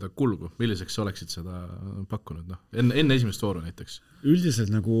hooaja nii-öelda kulgu, milliseks sa oleksid seda pakkunud, enne esimest vooru näiteks?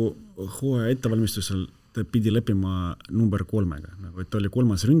 Üldiselt nagu hooaja ettevalmistusel ta pidi leppima number 3-ga, nagu, et ta oli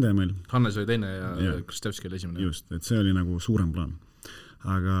 3. ründaja meil. Hannes oli teine ja Kristevski oli esimene. Just, et see oli nagu suurem plaan.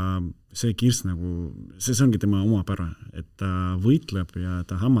 Aga see Kirss nagu, see ongi tema oma pära, et ta võitleb ja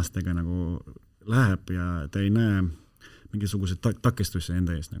ta hammastega nagu läheb ja ta ei näe mingisugused takistusi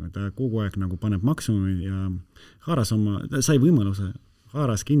enda eest, nagu ta kogu aeg nagu paneb maksimumi ja haaras ta sai võimaluse,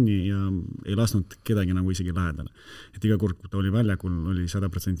 haaras kinni ja ei lasknud kedagi nagu isegi lähedale. Et iga kord, kui ta oli väljakul, oli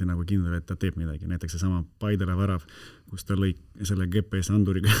 100% nagu kindel, et ta teeb midagi. Näiteks see sama Paidele värav, kus ta lõi selle GPS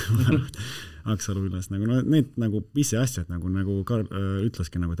anduriga Aksalu üles. Nagu, need nagu pisi asjad, nagu Karl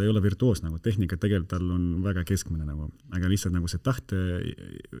ütleski, nagu ta ei ole virtuoos, nagu tehnika tegelikult tal on väga keskmine, nagu, aga lihtsalt nagu see tahte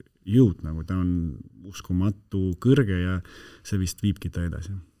jõud, nagu ta on uskumatu kõrge ja see vist viibki ta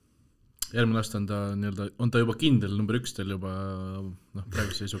edasi. järgmine aasta on ta juba kindel number 1 teil juba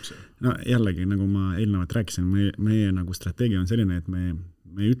praeguse seisuks? No jällegi, nagu ma eelnevalt rääkisin, meie nagu strateegia on selline, et me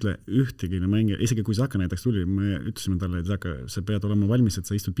ei ütle ühtegi mängija, isegi kui Zaka näiteks tuli, me ütlesime talle, et Zaka, sa pead olema valmis, et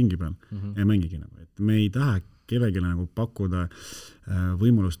sa istud pingi peal ja mängigi nagu, et me ei taha kellelegi nagu pakkuda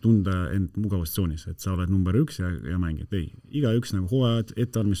võimalust tunda end mugavustsoonis, et sa oled number 1 ja mängid. Ei, igaüks nagu hooajad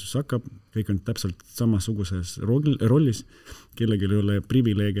ettevalmistus hakkab, kõik on täpselt samasuguses rollis, kellelgi ei ole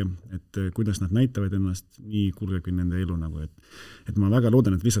privileege, et kuidas nad näitavad ennast, nii kulgebki nende elu nagu, et ma väga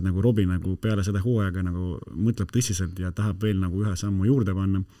loodan, et lihtsalt nagu Robbie nagu peale seda hooaega nagu mõtleb tõsiselt ja tahab veel nagu ühe sammu juurde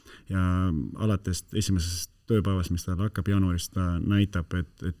panna ja alates esimesest tööpäevast, mis tal hakkab jaanuaris, ta näitab,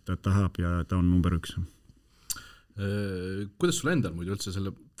 et ta tahab ja ta on number 1. Kuidas sul endal muidu üldse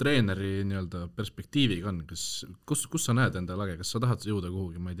selle treeneri perspektiiviga on? Kus sa näed enda lage? Kas sa tahad jõuda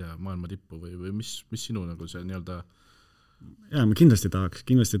kuhugi, ma ei tea, maailma tippu või mis sinu nagu see Jaa, ma kindlasti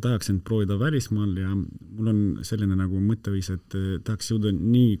tahaks end proovida välismaal ja mul on selline nagu mõtteviis, et tahaks jõuda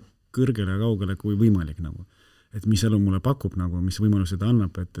nii kõrgele ja kaugele kui võimalik nagu. Et mis elu mulle pakub nagu, mis võimalusi ta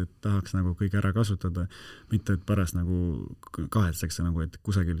annab, et tahaks nagu kõik ära kasutada, mitte et pärast nagu kahetseks nagu, et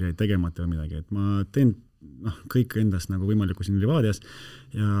kusagil jäi tegemata või midagi, et ma teen kõik endast nagu võimalikku siin Levadias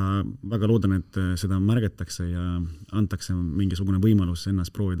ja väga loodan, et seda märgetakse ja antakse mingisugune võimalus ennast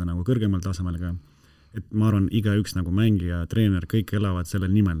proovida nagu kõrgemal tasemel ka. Et ma arvan, igaüks nagu mängija, treener, kõik elavad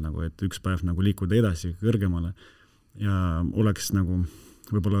sellel nimel nagu, et üks päev nagu liikuda edasi kõrgemale ja oleks nagu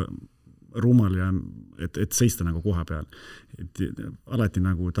võib-olla rumal ja et seista nagu koha peal. Et alati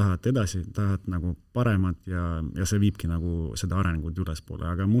nagu tahad edasi, tahad nagu paremat ja see viibki nagu seda arengut ülespoole,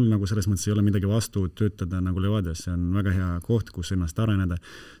 aga mul nagu selles mõttes ei ole midagi vastu töötada nagu Levadias, see on väga hea koht, kus ennast areneda,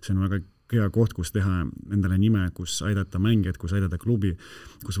 see on väga hea koht, kus teha endale nime, kus aidata mängijad, kus aidata klubi,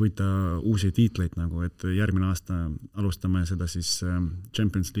 kus võita uusi tiitleid nagu, et järgmine aasta alustame seda siis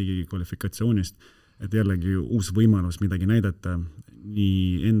Champions League'i kvalifikatsioonist, et jällegi uus võimalus midagi näidata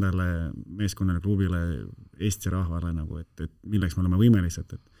nii endale, meeskonnale, klubile, Eesti rahvale nagu, et milleks me oleme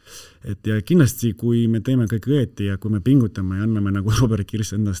võimelised. Et ja kindlasti, kui me teeme kõik õieti ja kui me pingutame ja anname nagu Robert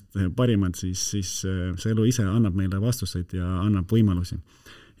Kirss endast parimad, siis see elu ise annab meile vastuseid ja annab võimalusi.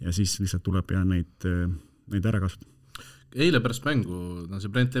 Ja siis lihtsalt tuleb ja neid ära kasutada. Eile pärast mängu, see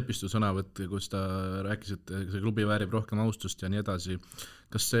Brent Lepistu sõnavõtt, kus ta rääkis, et see klubi väärib rohkem austust ja nii edasi.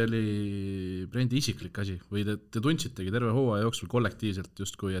 Kas see oli Brendi isiklik asi või te tundsitegi terve hooaja jooksul kollektiivselt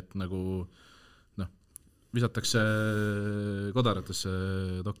justkui, et nagu visatakse kodaratesse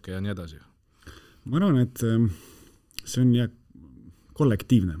tokke ja nii edasi? Ma arvan, et see on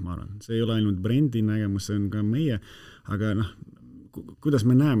kollektiivne, ma arvan. See ei ole ainult Brendi nägemus, see on ka meie, aga kuidas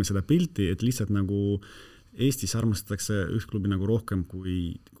me näeme seda pilti, et lihtsalt nagu Eestis armastatakse üht klubi nagu rohkem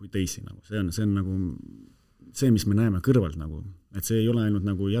kui teisi. Nagu. See on nagu see, mis me näeme kõrvalt. Nagu. Et see ei ole ainult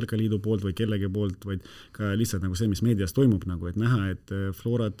nagu Jalkaliidu poolt või kellegi poolt, vaid ka lihtsalt nagu see, mis meedias toimub. Nagu, et näha, et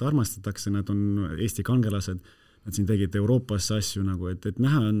Florat armastatakse, nad on Eesti kangelased, nad siin tegid Euroopas asju, nagu, et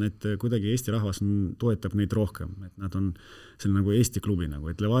näha on, et kuidagi Eesti rahvas toetab neid rohkem. Et nad on selline nagu Eesti klubi, nagu,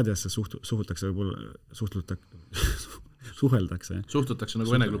 et Levadiasse suhtutakse suhtutakse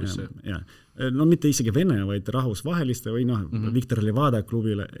nagu Vene klubisse. Ja. No mitte isegi Vene, vaid rahvusvaheliste või Viktor Levada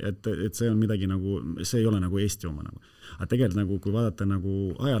klubile, et see on midagi nagu, see ei ole nagu Eesti oma. Nagu. Aga tegelikult nagu, kui vaadata nagu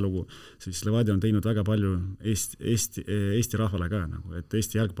ajalugu, siis Levadia on teinud väga palju Eesti rahvale ka, nagu, et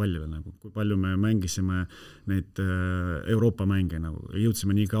Eesti jalgpallile, nagu, kui palju me mängisime neid Euroopa mänge, nagu,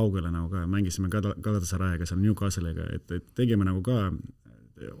 jõudsime nii kaugele, nagu ka mängisime Galatasarayga, seal Newcastle'iga, et tegime nagu ka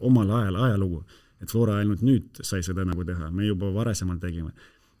omal ajal ajalugu. Et Flora ainult nüüd sai seda nagu teha, me juba varasemalt tegime.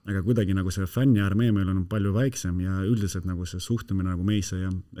 Aga kuidagi nagu see fänniarmee meil on palju väiksem ja üldiselt nagu see suhtumine nagu meisse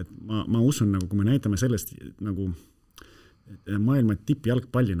ja et ma usun, nagu, kui me näitame sellest nagu maailma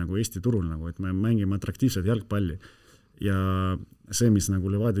tippjalgpalli nagu Eesti turul, nagu, et me mängime atraktiivset jalgpalli ja see, mis nagu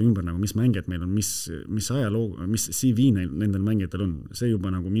Levadia ümber, nagu, mis mängijad meil on, mis ajaloo, mis CV nendel mängijatel on, see juba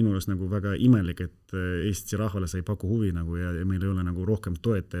nagu minu arust nagu väga imelik, et Eesti rahvale sai paku huvi nagu, ja meil ei ole nagu rohkem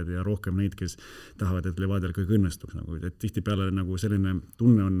toetajaid ja rohkem neid, kes tahavad, et Levadial kõik õnnestuks. Nagu, et tihtipeale nagu selline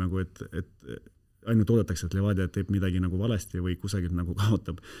tunne on, nagu, et ainult oodatakse, et Levadia teeb midagi nagu valesti või kusagilt nagu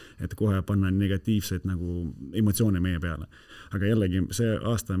kaotab, et kohe panna negatiivseid nagu emotsioone meie peale. Aga jällegi see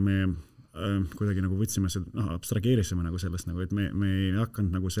aasta me kuidagi nagu võtsime abstrageerisime nagu sellest, nagu, et me ei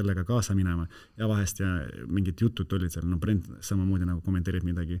hakanud nagu sellega kaasa minema ja vahest ja mingid jutud olid seal, Brent samamoodi nagu kommenteerib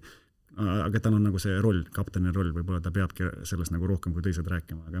midagi, aga tal on nagu see roll, kapteni roll, võib-olla ta peabki sellest nagu rohkem kui teised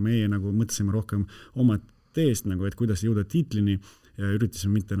rääkima, aga meie nagu mõtlesime rohkem oma teest, nagu, et kuidas jõuda tiitlini ja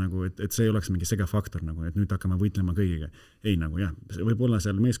üritasime mitte nagu, et see ei oleks mingi segafaktor, nagu, et nüüd hakkame võitlema kõigiga. Ei nagu jah, võib-olla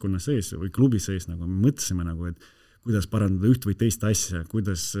seal meeskonnas sees või klubis sees nagu me mõtlesime nagu, et kuidas parandada üht või teist asja,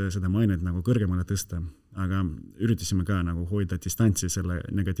 kuidas seda mainet nagu kõrgemale tõsta, aga üritasime ka nagu hoida distantsi selle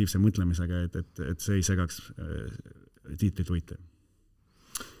negatiivse mõtlemisega, et see ei segaks tiitlit võita.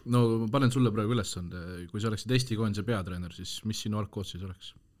 No ma panen sulle praegu ülesande, kui sa oleksid Eesti koondise peatreener, siis mis sinu algkootsis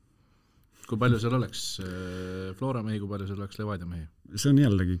oleks? Kui palju seal oleks Flora mehi, kui palju seal oleks Levadia mehi? See on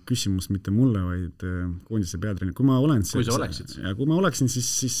jällegi küsimus mitte mulle, vaid koondise peatreener. Kui ma oleksin,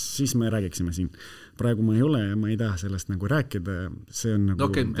 siis me räägiksime siin. Praegu ma ei ole ja ma ei taha sellest nagu rääkida. See on nagu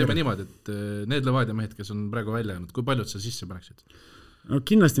okei, teeme niimoodi, et need Levadia mehed, kes on praegu välja jäänud, kui paljud sa sisse paneksid? No,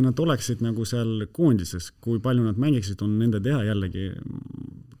 kindlasti nad oleksid nagu seal koondises, kui palju nad mängiksid, on nende teha jällegi,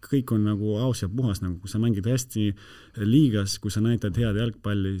 kõik on nagu aus ja puhas, nagu kui sa mängid hästi liigas, kui sa näitad head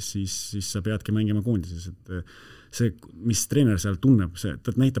jalgpalli, siis sa peadki mängima koondises, et see, mis treener seal tunneb,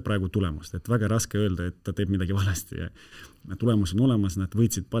 ta näitab praegu tulemust, et väga raske öelda, et ta teeb midagi valesti ja tulemus on olemas, nad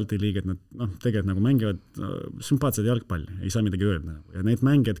võitsid Balti liiget, nad tegelikult nagu mängivad sümpaatsed jalgpalli, ei saa midagi öelda. Ja need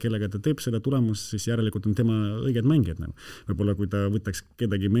mängijad, kellega ta teeb seda tulemust, siis järelikult on tema õiged mängijad. Nagu. Võib-olla kui ta võtaks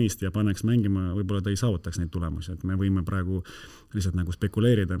kedagi meist ja paneks mängima, võib-olla ta ei saavutaks neid tulemusi, et me võime praegu lihtsalt nagu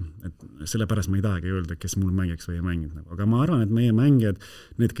spekuleerida, et sellepärast ma ei tahagi öelda, kes mul mängiks või ei mängid. Nagu. Aga ma arvan, et meie mängijad,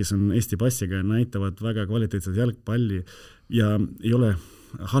 need, kes on Eesti passiga, näitavad väga kvaliteetset jalgpalli ja ei ole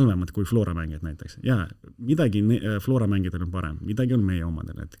halvemad kui Flora mängijad näiteks. Ja midagi Flora mängijadel on parem, midagi on meie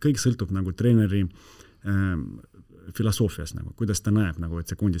omadel. Et kõik sõltub nagu treeneri filosoofias, nagu, kuidas ta näeb, nagu,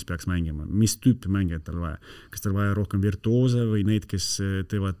 et see koondis peaks mängima, mis tüüpi mängijad tal vaja. Kas tal vaja rohkem virtuoose või neid, kes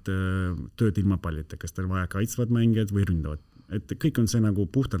teevad tööd ilma pallita, kas tal vaja kaitsvad mängijad või ründavad. Et kõik on see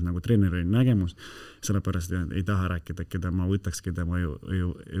nagu puhtalt nagu treeneri nägemus, sellepärast ei taha rääkida, keda ma võtaks, keda ma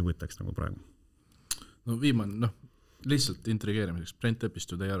ei võtaks nagu praegu. No viimane, lihtsalt intrigeerimiseks, Brent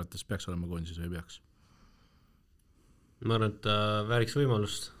Epistu teie arvates peaks olema koondises või peaks? Ma arvan, et ta vääriks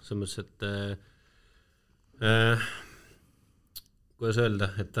võimalust, selles mõttes, et kuidas öelda,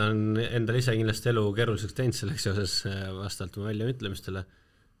 et ta on endal ise kindlasti elu keeruliseks teinud selleks seoses vastavalt oma väljaütlemistele,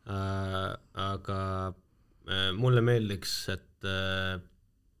 aga mulle meeldiks, et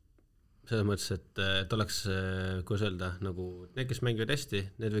selles mõttes, et oleks, kuidas öelda, nagu need, kes mängivad hästi,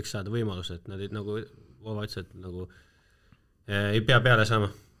 need võiks saada võimaluse, et nad nagu Vova ütles, et nagu ei pea peale saama,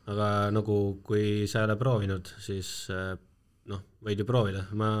 aga nagu kui sa ei ole proovinud, siis võid ju proovida.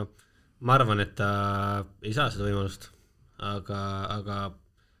 Ma arvan, et ta ei saa seda võimalust, aga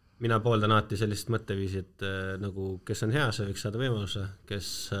mina pooldan alati sellist mõtteviisi, et nagu kes on hea, see võiks saada võimaluse,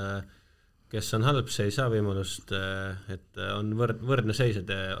 kes on halb, see ei saa võimalust, et on võrdne seised,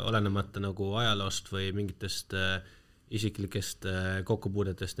 olenemata nagu ajaloost või mingitest isiklikest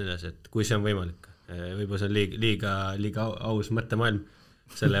kokkupuudetest nii edasi, et kui see on võimalik. Võib-olla see on liiga aus mõttemaailm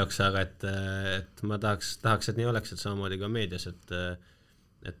selle jaoks, aga et ma tahaks, et nii oleks, et samamoodi ka meedias,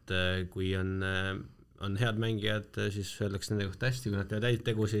 et kui on head mängijad, siis öeldakse nende kohta hästi, kui nad teevad häid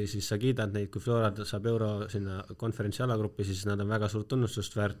tegusi, siis sa kiidad neid, kui Flora saab euro sinna konverentsi alagruppi, siis nad on väga suurt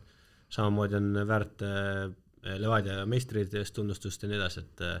tunnustust väärt, samamoodi on väärt Levadia meistrite eest tunnustust ja nii edasi,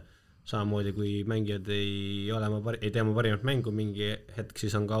 et samamoodi kui mängijad ei tee oma parimat mängu mingi hetk,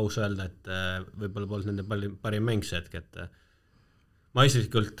 siis on ka aus öelda, et võib-olla polnud nende parim mäng see hetk, et ma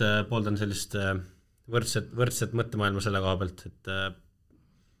isiklikult pooldan sellist võrdset mõttemaailma selle koha pealt, et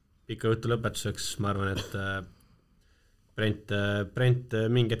pika jutu lõpetuseks ma arvan, et Brent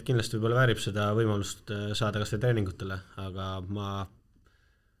mingi hetk kindlasti võib-olla väärib seda võimalust saada kas või treeningutele, aga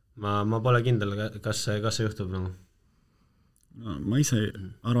ma pole kindel, kas see juhtub nagu. No, ma ise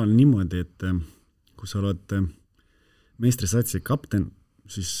arvan niimoodi, et kui sa oled meistrisatsi kapten,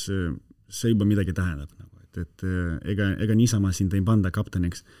 siis see juba midagi tähendab. Et ega niisama sind ei panda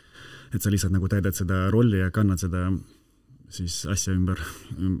kapteniks, et sa lihtsalt nagu täidad seda rolli ja kannad seda siis asja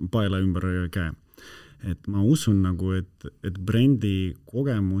paela ümber käe. Et ma usun nagu, et Brendi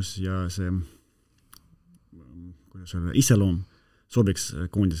kogemus ja see iseloom sobiks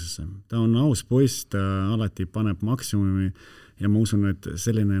koondisesse. Ta on aus poiss, ta alati paneb maksimumi ja ma usun, et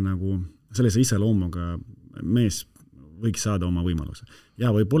sellise iseloomuga mees võiks saada oma võimaluse.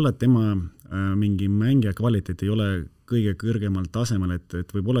 Ja võib-olla tema mingi mängija kvaliteet ei ole kõige kõrgemal tasemel,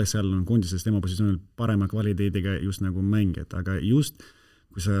 et võib-olla seal on koondises tema positsioonil parema kvaliteediga just nagu mängijad, aga just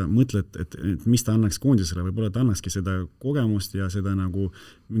kui sa mõtled, et mis ta annaks koondisele, võib-olla ta annakski seda kogemust ja seda nagu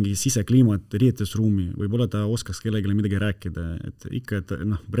mingi sisekliimat, riietusruumi, võib-olla ta oskaks kellelegi midagi rääkida, et ikka, et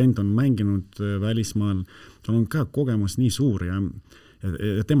Brent on mänginud välismaal, tal on ka kogemus nii suur ja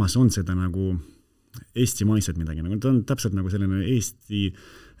temas on seda nagu Eesti-maised midagi, nagu ta on täpselt nagu selline Eesti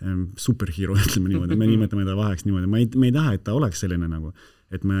superhero, ütleme niimoodi, me nimetame ta vaheks niimoodi, me ei taha, et ta oleks selline nagu,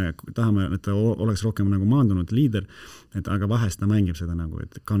 et me tahame, et ta oleks rohkem nagu maandunud liider, et aga vahest ta mängib seda nagu,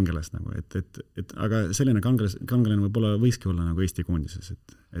 et kangelast nagu, et aga selline kangelane võib-olla võikski olla nagu Eesti koondises,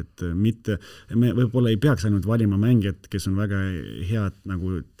 et mitte, me võib-olla ei peaks ainult valima mängijad, kes on väga head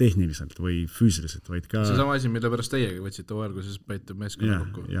nagu tehniliselt või füüsiliselt, vaid ka see sama asi, mille pärast teiegi võtsite alguses päitub meeskonna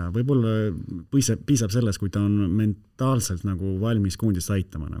kokku. Ja võib-olla piisab sellest, kui ta on mentaalselt nagu valmis koondist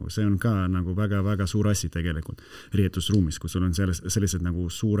aitama, nagu see on ka nagu väga-väga suur asi tegelikult riietusruumis, kus sul on sellised nagu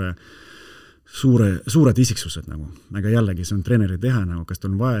suured isiksused nagu, aga jällegi see on treeneri teha nagu, kas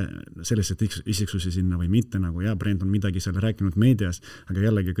tal on vaja sellised isiksusi sinna või mitte nagu, ja Brent on midagi seal rääkinud meedias, aga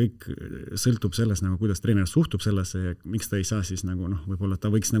jällegi kõik sõltub sellest nagu, kuidas treener suhtub sellesse ja miks ta ei saa siis nagu võib-olla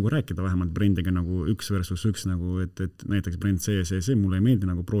ta võiks nagu rääkida vähemalt Brentiga nagu 1 versus 1 nagu, et näiteks Brent see, mulle ei meeldi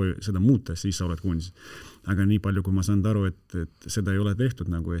nagu proovi seda muuta, siis sa oled koondis. Aga nii palju, kui ma saan aru, et seda ei ole tehtud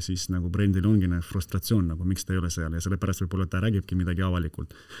nagu ja siis nagu Brentil ongi frustratsioon nagu, miks ta ei ole seal ja sellepärast võib-olla ta räägibki midagi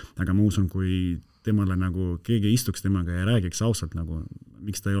avalikult. Aga ma usun, kui temale nagu keegi istuks temaga ja räägiks ausalt nagu,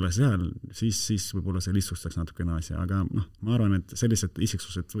 miks ta ei ole seal, siis võib-olla see lihtsustaks natukene asja, aga ma arvan, et sellised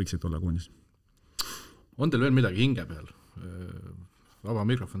isiksused võiksid olla koondis. On teil veel midagi hinge peal? Vaba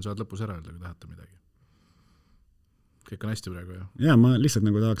mikrofon saad lõpus ära öelda, kui tahate midagi. Kõik on hästi praegu, jah? Ja ma lihtsalt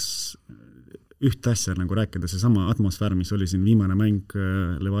nagu tahaks ühte asja nagu rääkida, see sama atmosfäär, mis oli siin viimane mäng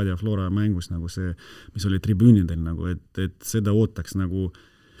Levadia Flora mängus, nagu see, mis oli tribüünidel, nagu, et seda ootaks nagu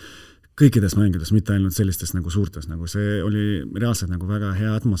kõikides mängides, mitte ainult sellistes nagu suurtes, nagu see oli reaalselt nagu väga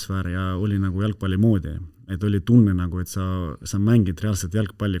hea atmosfäär ja oli nagu jalgpalli moodi, et oli tunne nagu, et sa mängid reaalselt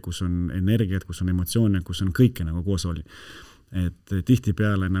jalgpalli, kus on energiat, kus on emotsioone, kus on kõike nagu koos oli. Et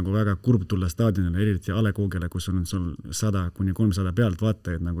tihtipeale nagu väga kurb tulla staadionile, eriti Alekoogele, kus on sul 100-300 pealt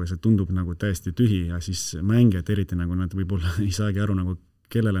vaatajaid, nagu see tundub nagu täiesti tühi ja siis mängijad eriti nagu nad võib-olla ei saagi aru nagu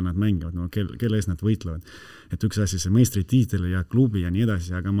kellele nad mängivad, no kelle ees nad võitlevad. Et üks asi see meistritiitel ja klubi ja nii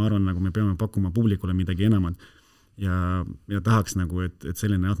edasi, aga ma arvan, nagu me peame pakkuma publikule midagi enamat ja tahaks nagu, et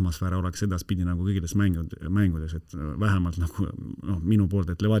selline atmosfäär oleks edaspidi nagu kõikides mängudes, et vähemalt nagu minu poolt,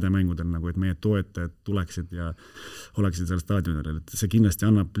 et Levadia mängudel nagu, et meie toetajad tuleksid ja oleksid seal staadionil, et see kindlasti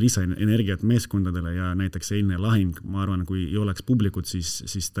annab lisaenergiat meeskondadele ja näiteks eilne lahing, ma arvan, kui ei oleks publikut,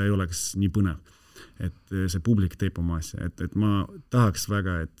 siis ta ei oleks nii põnev. Et see publik teeb oma asja, et ma tahaks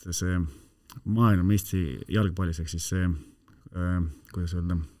väga, et see maailmameistri jalgpallis, ehk siis see, kuidas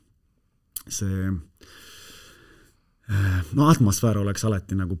öelda, see atmosfäär oleks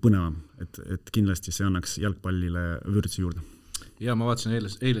alati nagu põnevam, et kindlasti see annaks jalgpallile vürtsi juurde. Ja ma vaatasin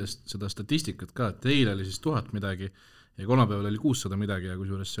eile seda statistikat ka, et eile oli siis 1000 midagi ja kolmapäeval oli 600 midagi ja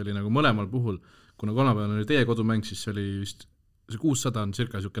kusjuures see oli nagu mõlemal puhul, kuna kolmapäeval oli teie kodumäng, siis see oli vist see 600 on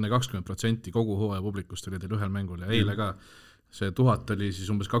circa 20% kogu hooaja publikust oli teil ühel mängul ja eile ka see 1000 oli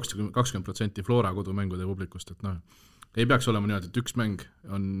siis umbes 20% Flora kodumängude publikust, et ei peaks olema niimoodi, et üks mäng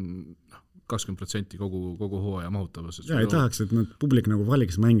on 20% kogu hooaja mahutavus. Ja ei tahaks, et nad publik nagu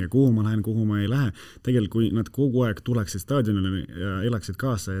valiks mänge, kuhu ma lähen, kuhu ma ei lähe. Tegelikult, kui nad kogu aeg tuleksid staadionile ja elaksid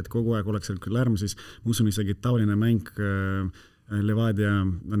kaasa, et kogu aeg oleks seal lärm, siis ma usun isegi tavaline mäng Levadia,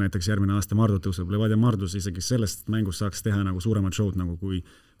 näiteks järgmine aasta Mardu tõuseb, Levadia Mardus isegi sellest mängust saaks teha nagu suuremad showd, nagu kui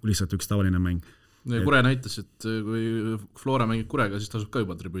lihtsalt üks tavaline mäng. Kure näitas, et kui Flora mängib Kurega, siis tasub ka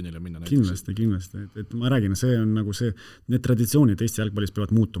juba tribüünile minna. Näiteks. Kindlasti. Et ma räägin, see on nagu see, need traditsioonid Eesti jalgpallis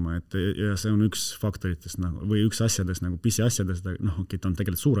peavad muutuma, ja see on üks faktoritest nagu, või üks asjadest, nagu pisi asjadest, ta on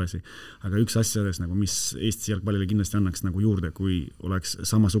tegelikult suur asi, aga üks asjadest, nagu, mis Eesti jalgpallile kindlasti annaks nagu juurde, kui oleks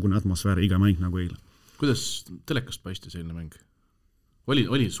samasugune atmosfäär iga mäng nagu eile. Kuidas telekast paistis eilne mäng?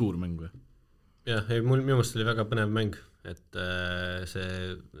 Oli suur mäng või? Jah, minu meelest oli väga põnev mäng, et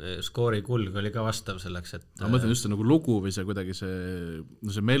see skoori kulg oli ka vastav selleks, et ma mõtlen just nagu lugu või see kuidagi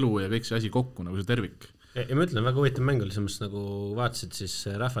see melu ja kõik see asi kokku, nagu see tervik. Ja ma ütlen, väga huvitav mäng oli, selles nagu vaatasid, siis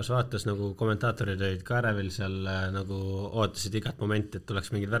rahvas vaatas, nagu kommentaatorid olid ka ärevil seal, nagu ootasid igat momenti, et tuleks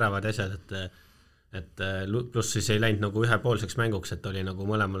mingid väravad asjad, et pluss siis ei läinud nagu ühepoolseks mänguks, et oli nagu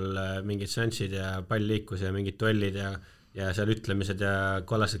mõlemal mingid seansid ja pall liikus ja mingid duellid ja seal ütlemised ja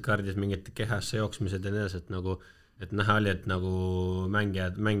kollased kaardid, mingid kehasse jooksmised ja nii edasi, et nagu et näha oli, et nagu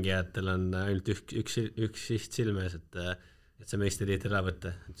mängijatel on ainult üks siht silmes, et see meistritiitel ära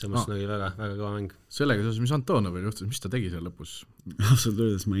võtta. Et see mõttes oli väga, väga kõva mäng. Sellega seoses, mis Antonovil juhtus, mis ta tegi seal lõpus? Ausalt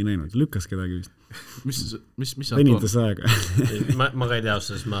öeldes ma ei näinud, lükkas kedagi vist. Mis Venitas aega. ma ka ei tea,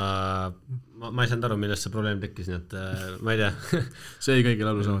 ausalt, ma ei saanud aru, millest see probleem tekkis, nii et ma ei tea. See ei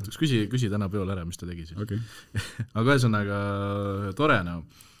kõigil arusaamatuks. Küsi täna peol ära, mis ta tegi siis. Okay. Aga ühesõnaga tore,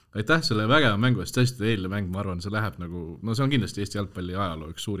 aitäh selle vägeva mängu eest, tõesti eilne mäng, ma arvan, see läheb nagu, no see on kindlasti Eesti jalgpalli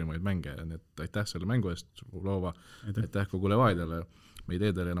ajaloo üks suurimaid mänge, nii et aitäh selle mängu eest, Loova, aitäh kogu Levadiale, me ei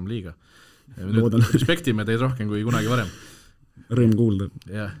tee teile enam liiga. Nüüd respektime teid rohkem kui kunagi varem. Rõõm kuulda.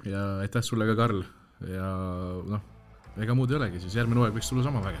 Ja aitäh sulle ka, Karl, ja noh, ega muud ei olegi, siis järgmine hooaeg võiks tulla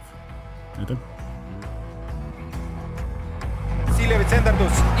sama vägev. Aitäh. Siljevits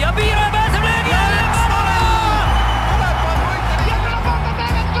endardus. Ja Piire pääseb löögi jälle Manole!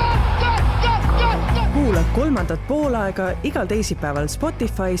 Kuula kolmandat poolaega igal teisipäeval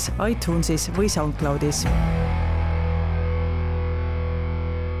Spotify's, iTunesis või SoundCloudis.